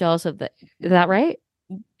your mouth jealous of is that right?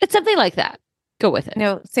 It's something like that. Go with it.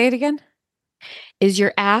 No, say it again. Is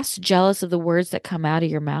your ass jealous of the words that come out of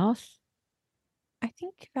your mouth? I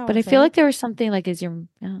think that but I feel like there was something like, is your...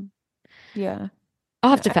 Yeah. I'll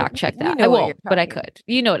have to fact check that. I won't, but I could.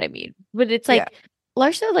 You know what I mean? But it's like,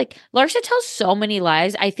 Larsa tells so many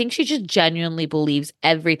lies. I think she just genuinely believes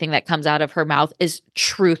everything that comes out of her mouth is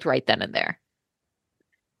truth right then and there.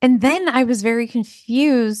 And then I was very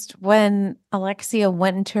confused when Alexia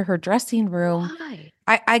went into her dressing room. Why?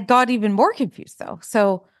 I got even more confused though.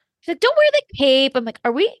 So she's like, don't wear the cape. I'm like,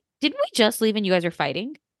 didn't we just leave and you guys are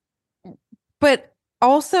fighting? But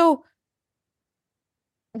also,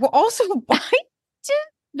 why did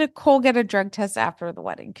Nicole get a drug test after the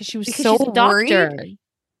wedding? Because she was so worried.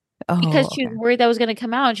 Because she was worried that was going to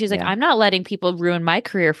come out. And she's like, I'm not letting people ruin my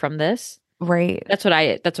career from this. Right. That's what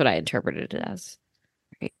I interpreted it as.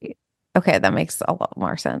 Okay, that makes a lot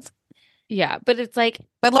more sense. Yeah, but it's like...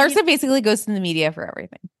 But Larsa basically goes to the media for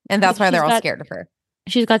everything. And that's why they're all scared of her.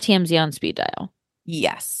 She's got TMZ on speed dial.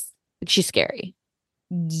 Yes. She's scary.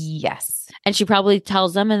 Yes. And she probably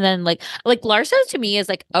tells them, and then like Larsa to me is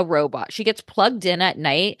like a robot. She gets plugged in at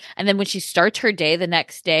night, and then when she starts her day the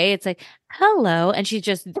next day, it's like, hello. And she's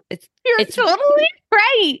just it's totally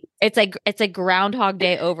right. It's like Groundhog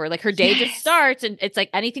Day over. Like her day just starts, and it's like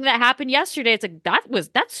anything that happened yesterday, it's like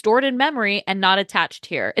that's stored in memory and not attached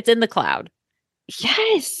here. It's in the cloud.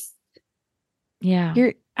 Yes. Yeah.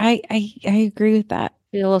 I agree with that.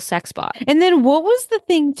 A little sex bot. And then what was the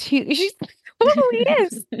thing too? She's totally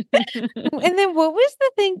is. And then what was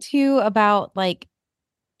the thing too about like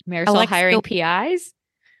Marisol hiring PIs?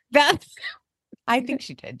 I think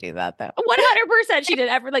she did do that though. 100% she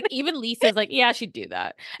did. Like even Lisa's like, yeah, she'd do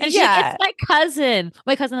that. And she's like, it's my cousin.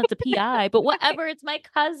 My cousin that's a PI, but whatever, it's my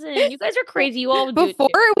cousin. You guys are crazy. You all would do it. Before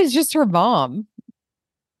it was just her mom.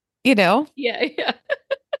 You know? Yeah.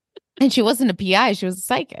 And she wasn't a PI, she was a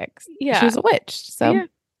psychic. Yeah. She was a witch. So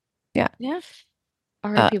yeah.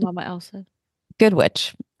 R.I.P. Mama Elsa. Good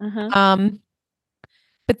witch. Uh-huh.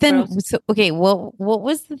 But then what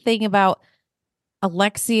was the thing about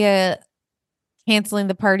Alexia canceling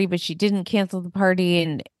the party, but she didn't cancel the party,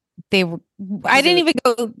 and I didn't even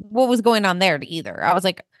go what was going on there either. I was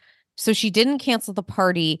like, so she didn't cancel the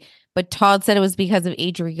party, but Todd said it was because of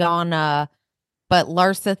Adriana, but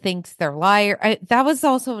Larsa thinks they're liar. That was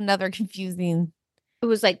also another confusing. It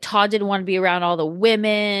was like Todd didn't want to be around all the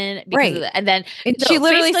women, right? And then she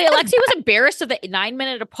literally Alexia was embarrassed of the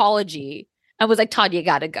 9-minute apology and was like, Todd, you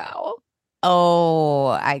gotta go. Oh,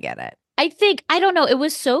 I get it. I don't know. It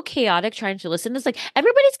was so chaotic trying to listen. It's like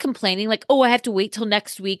everybody's complaining, like, oh, I have to wait till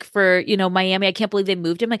next week for, Miami. I can't believe they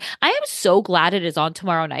moved him. Like, I am so glad it is on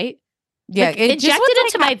tomorrow night. Yeah, like, it just injected was,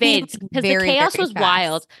 into like, my happening veins because the very, chaos very was fast.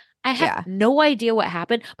 wild. I had no idea what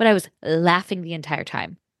happened, but I was laughing the entire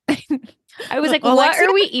time. I was like, what Alexia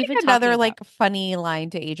are we has, like, even another talking like about? funny line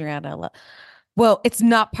to Adriana. Well, it's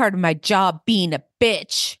not part of my job being a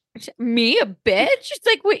bitch. Me, a bitch? It's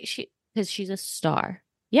like, wait, because she's a star.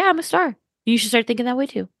 Yeah, I'm a star. You should start thinking that way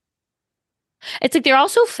too. It's like they're all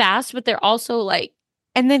so fast, but they're also like,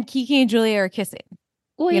 And then Kiki and Julia are kissing.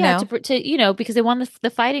 well, you yeah, know? to because they want the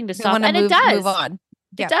fighting to They stop, want to and move it does. move on.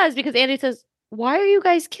 It does because Andy says, "Why are you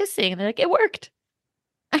guys kissing?" And they're like, "It worked."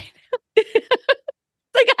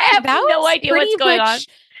 Like I have That no was idea what's pretty going on. much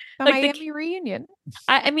the Like Miami reunion.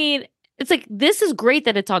 I mean, it's like this is great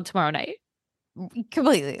that it's on tomorrow night.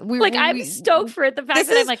 Completely. I'm stoked for it. The fact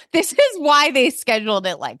that I'm like, this is why they scheduled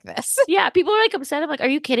it like this. yeah, people are like upset. I'm like, are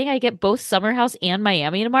you kidding? I get both Summer House and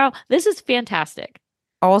Miami tomorrow. This is fantastic.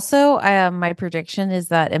 Also, my prediction is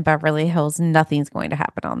that in Beverly Hills, nothing's going to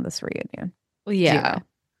happen on this reunion. Yeah. Zero.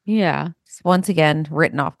 Yeah. It's once again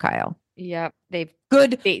written off Kyle. Yeah.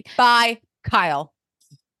 Goodbye, Kyle.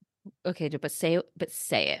 Okay, but say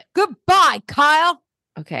it. Goodbye, Kyle.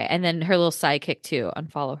 Okay. And then her little sidekick too.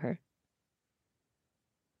 Unfollow her.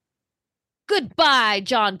 Goodbye,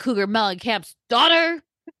 John Cougar Mellencamp's daughter.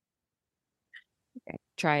 Okay.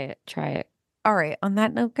 Try it. All right. On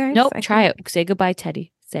that note, guys. Nope. Try it. Say goodbye,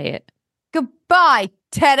 Teddy. Say it. Goodbye,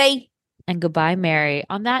 Teddy. And goodbye, Mary.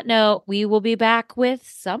 On that note, we will be back with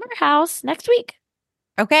Summer House next week.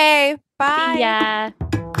 Okay. Bye. See ya.